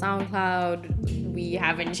sound off SoundCloud. We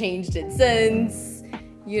haven't changed it since.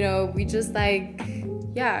 You know, we just like,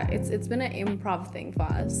 yeah, it's been an improv thing for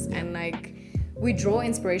us. And like we draw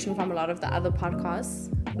inspiration from a lot of the other podcasts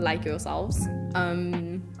like yourselves.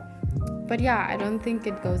 But yeah, I don't think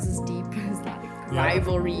it goes as deep as like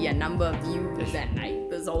rivalry and number of views and like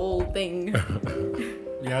this whole thing.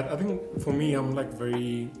 Yeah, I think for me, I'm like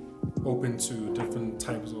very open to different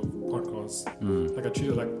types of podcasts. Like I treat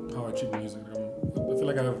it like how I treat music. I feel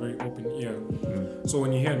like I have a very open ear. So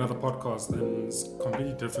when you hear another podcast and it's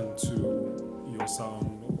completely different to your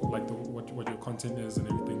sound or like what your content is and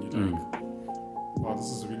everything, you're like, wow, this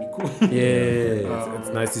is really cool. Yeah, it's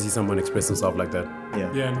nice to see someone express himself like that.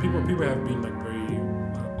 Yeah, and people have been like very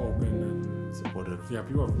open and Supportive. yeah,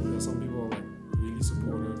 some people are like really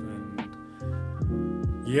supportive and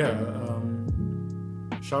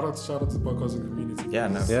shout out to the podcasting community. Yeah,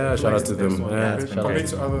 no. Yeah, shout out to them. Yeah, it's been compared great.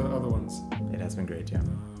 to other ones. It has been great, yeah.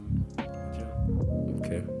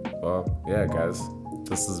 Okay. Well, yeah, guys,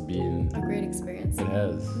 this has been. A great experience. It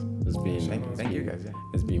has. It's been. Thank you guys. Yeah.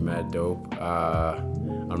 It's been mad dope. I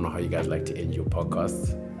don't know how you guys like to end your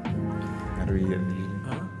podcast. How do we end usually?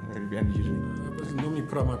 How do we end usually? I normally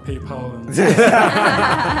put out my PayPal and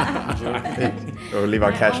Or leave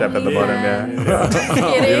our cash app at the bottom, yeah.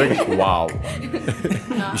 Kidding. Wow.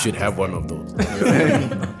 You should have one of those.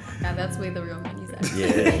 Yeah, that's where the real money's at.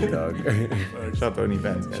 Yeah, dog. Shout out to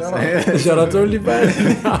OnlyFans, guys. Shout out to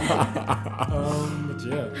OnlyFans. but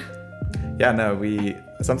yeah. Yeah, no,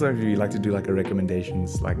 sometimes we like to do like a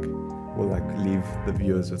recommendations, like we'll like leave the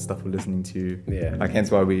viewers with stuff we're listening to. Yeah. Like hence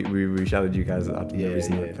why we shouted you guys out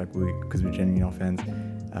recently, yeah. like because we're genuinely our fans.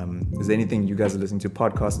 Is there anything you guys are listening to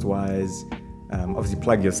podcast wise? Obviously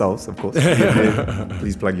plug yourselves, of course.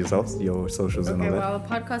 Please plug yourselves, your socials and all Okay, that. well, the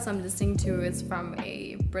podcast I'm listening to is from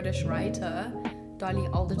a British writer, Dolly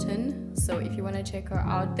Alderton. So if you want to check her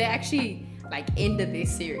out, they actually like ended their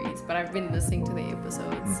series, but I've been listening to the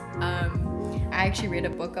episodes. I actually read a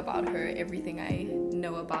book about her, Everything I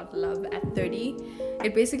Know About Love at 30.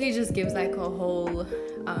 It basically just gives like a whole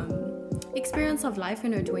experience of life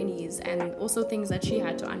in her 20s and also things that she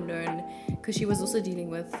had to unlearn because she was also dealing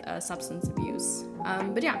with substance abuse.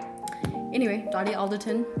 But yeah, anyway, Dolly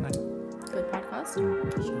Alderton, good podcast.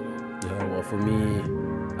 Yeah, well, for me,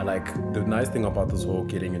 I like the nice thing about this whole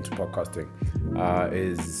getting into podcasting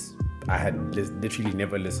is I had literally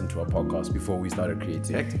never listened to a podcast before we started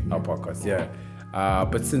creating our podcast. Yeah.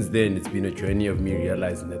 But since then, it's been a journey of me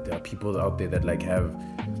realizing that there are people out there that like have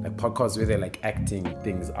like podcasts where they're like acting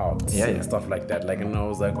things out and stuff like that. Like, and I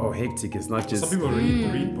was like, oh, hectic. It's not just Some people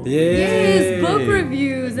read books. Yes, book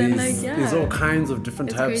reviews and like, yeah. There's all kinds of different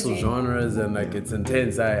It's types crazy. of genres and like it's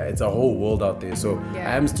intense. It's a whole world out there. So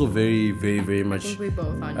Yeah. I am still very, very, very I much think we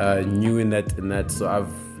both are. new in that. So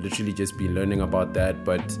I've literally just been learning about that.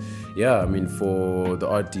 But yeah, I mean, for the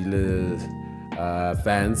Art Dealer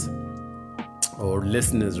fans or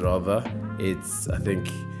listeners rather, it's, I think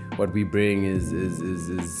what we bring is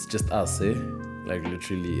just us, eh? Like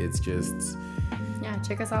literally, it's just. Yeah,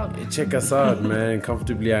 check us out. Check us out, man.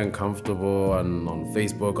 Comfortably Uncomfortable on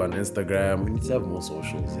Facebook, on Instagram. We need to have more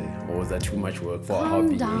socials, eh? Or is that too much work for a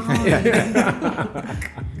Calm hobby? down.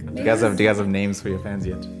 Do you guys have names for your fans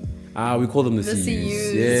yet? We call them the The CUs.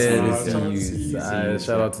 CUs. Yeah, Shout out the to CUs. CUs.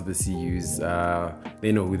 Shout out to the CUs.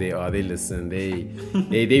 They know who they are. They listen.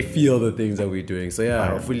 They feel the things that we're doing. So yeah,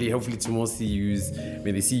 hopefully to more CUs.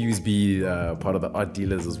 May the CUs be part of the Art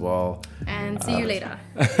Dealers as well. And see you later.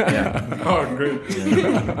 Oh, great.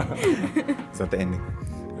 Is that the ending?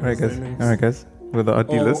 All right, guys. We're the Art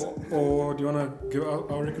Dealers. Or do you want to give out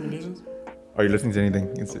our recommendations? Are you listening to anything?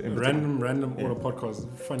 It's Random order podcast.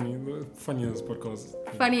 Funniest podcast.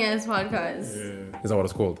 Funny ass podcast. Yeah. Is that what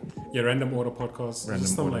it's called? Yeah, random order podcast. Random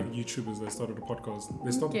Just some order. like YouTubers that started a podcast.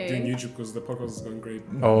 They stopped Okay. doing YouTube because the podcast is going great.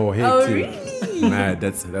 Oh, hey, Oh, too. really? Man,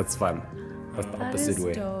 that's fun. That's the That opposite is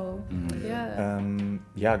way. dope.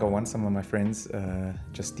 Yeah. I got some of my friends,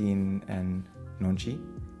 Justine and Nonchi,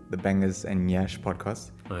 the Bangers and Nyash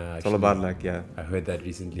podcast. It's all about like, I heard that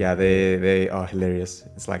recently. yeah, they are hilarious.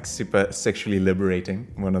 It's like super sexually liberating.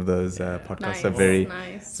 One of those podcasts.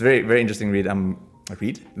 Nice. It's very, very interesting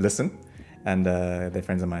listen. And they're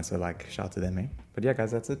friends of mine, so like shout out to them, eh? But yeah,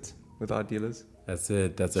 guys, that's it with Art Dealers. That's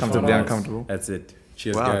it. That's it. Comfortably from us. Uncomfortable. That's it.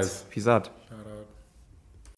 Cheers, Wow, guys. peace out. Shout out.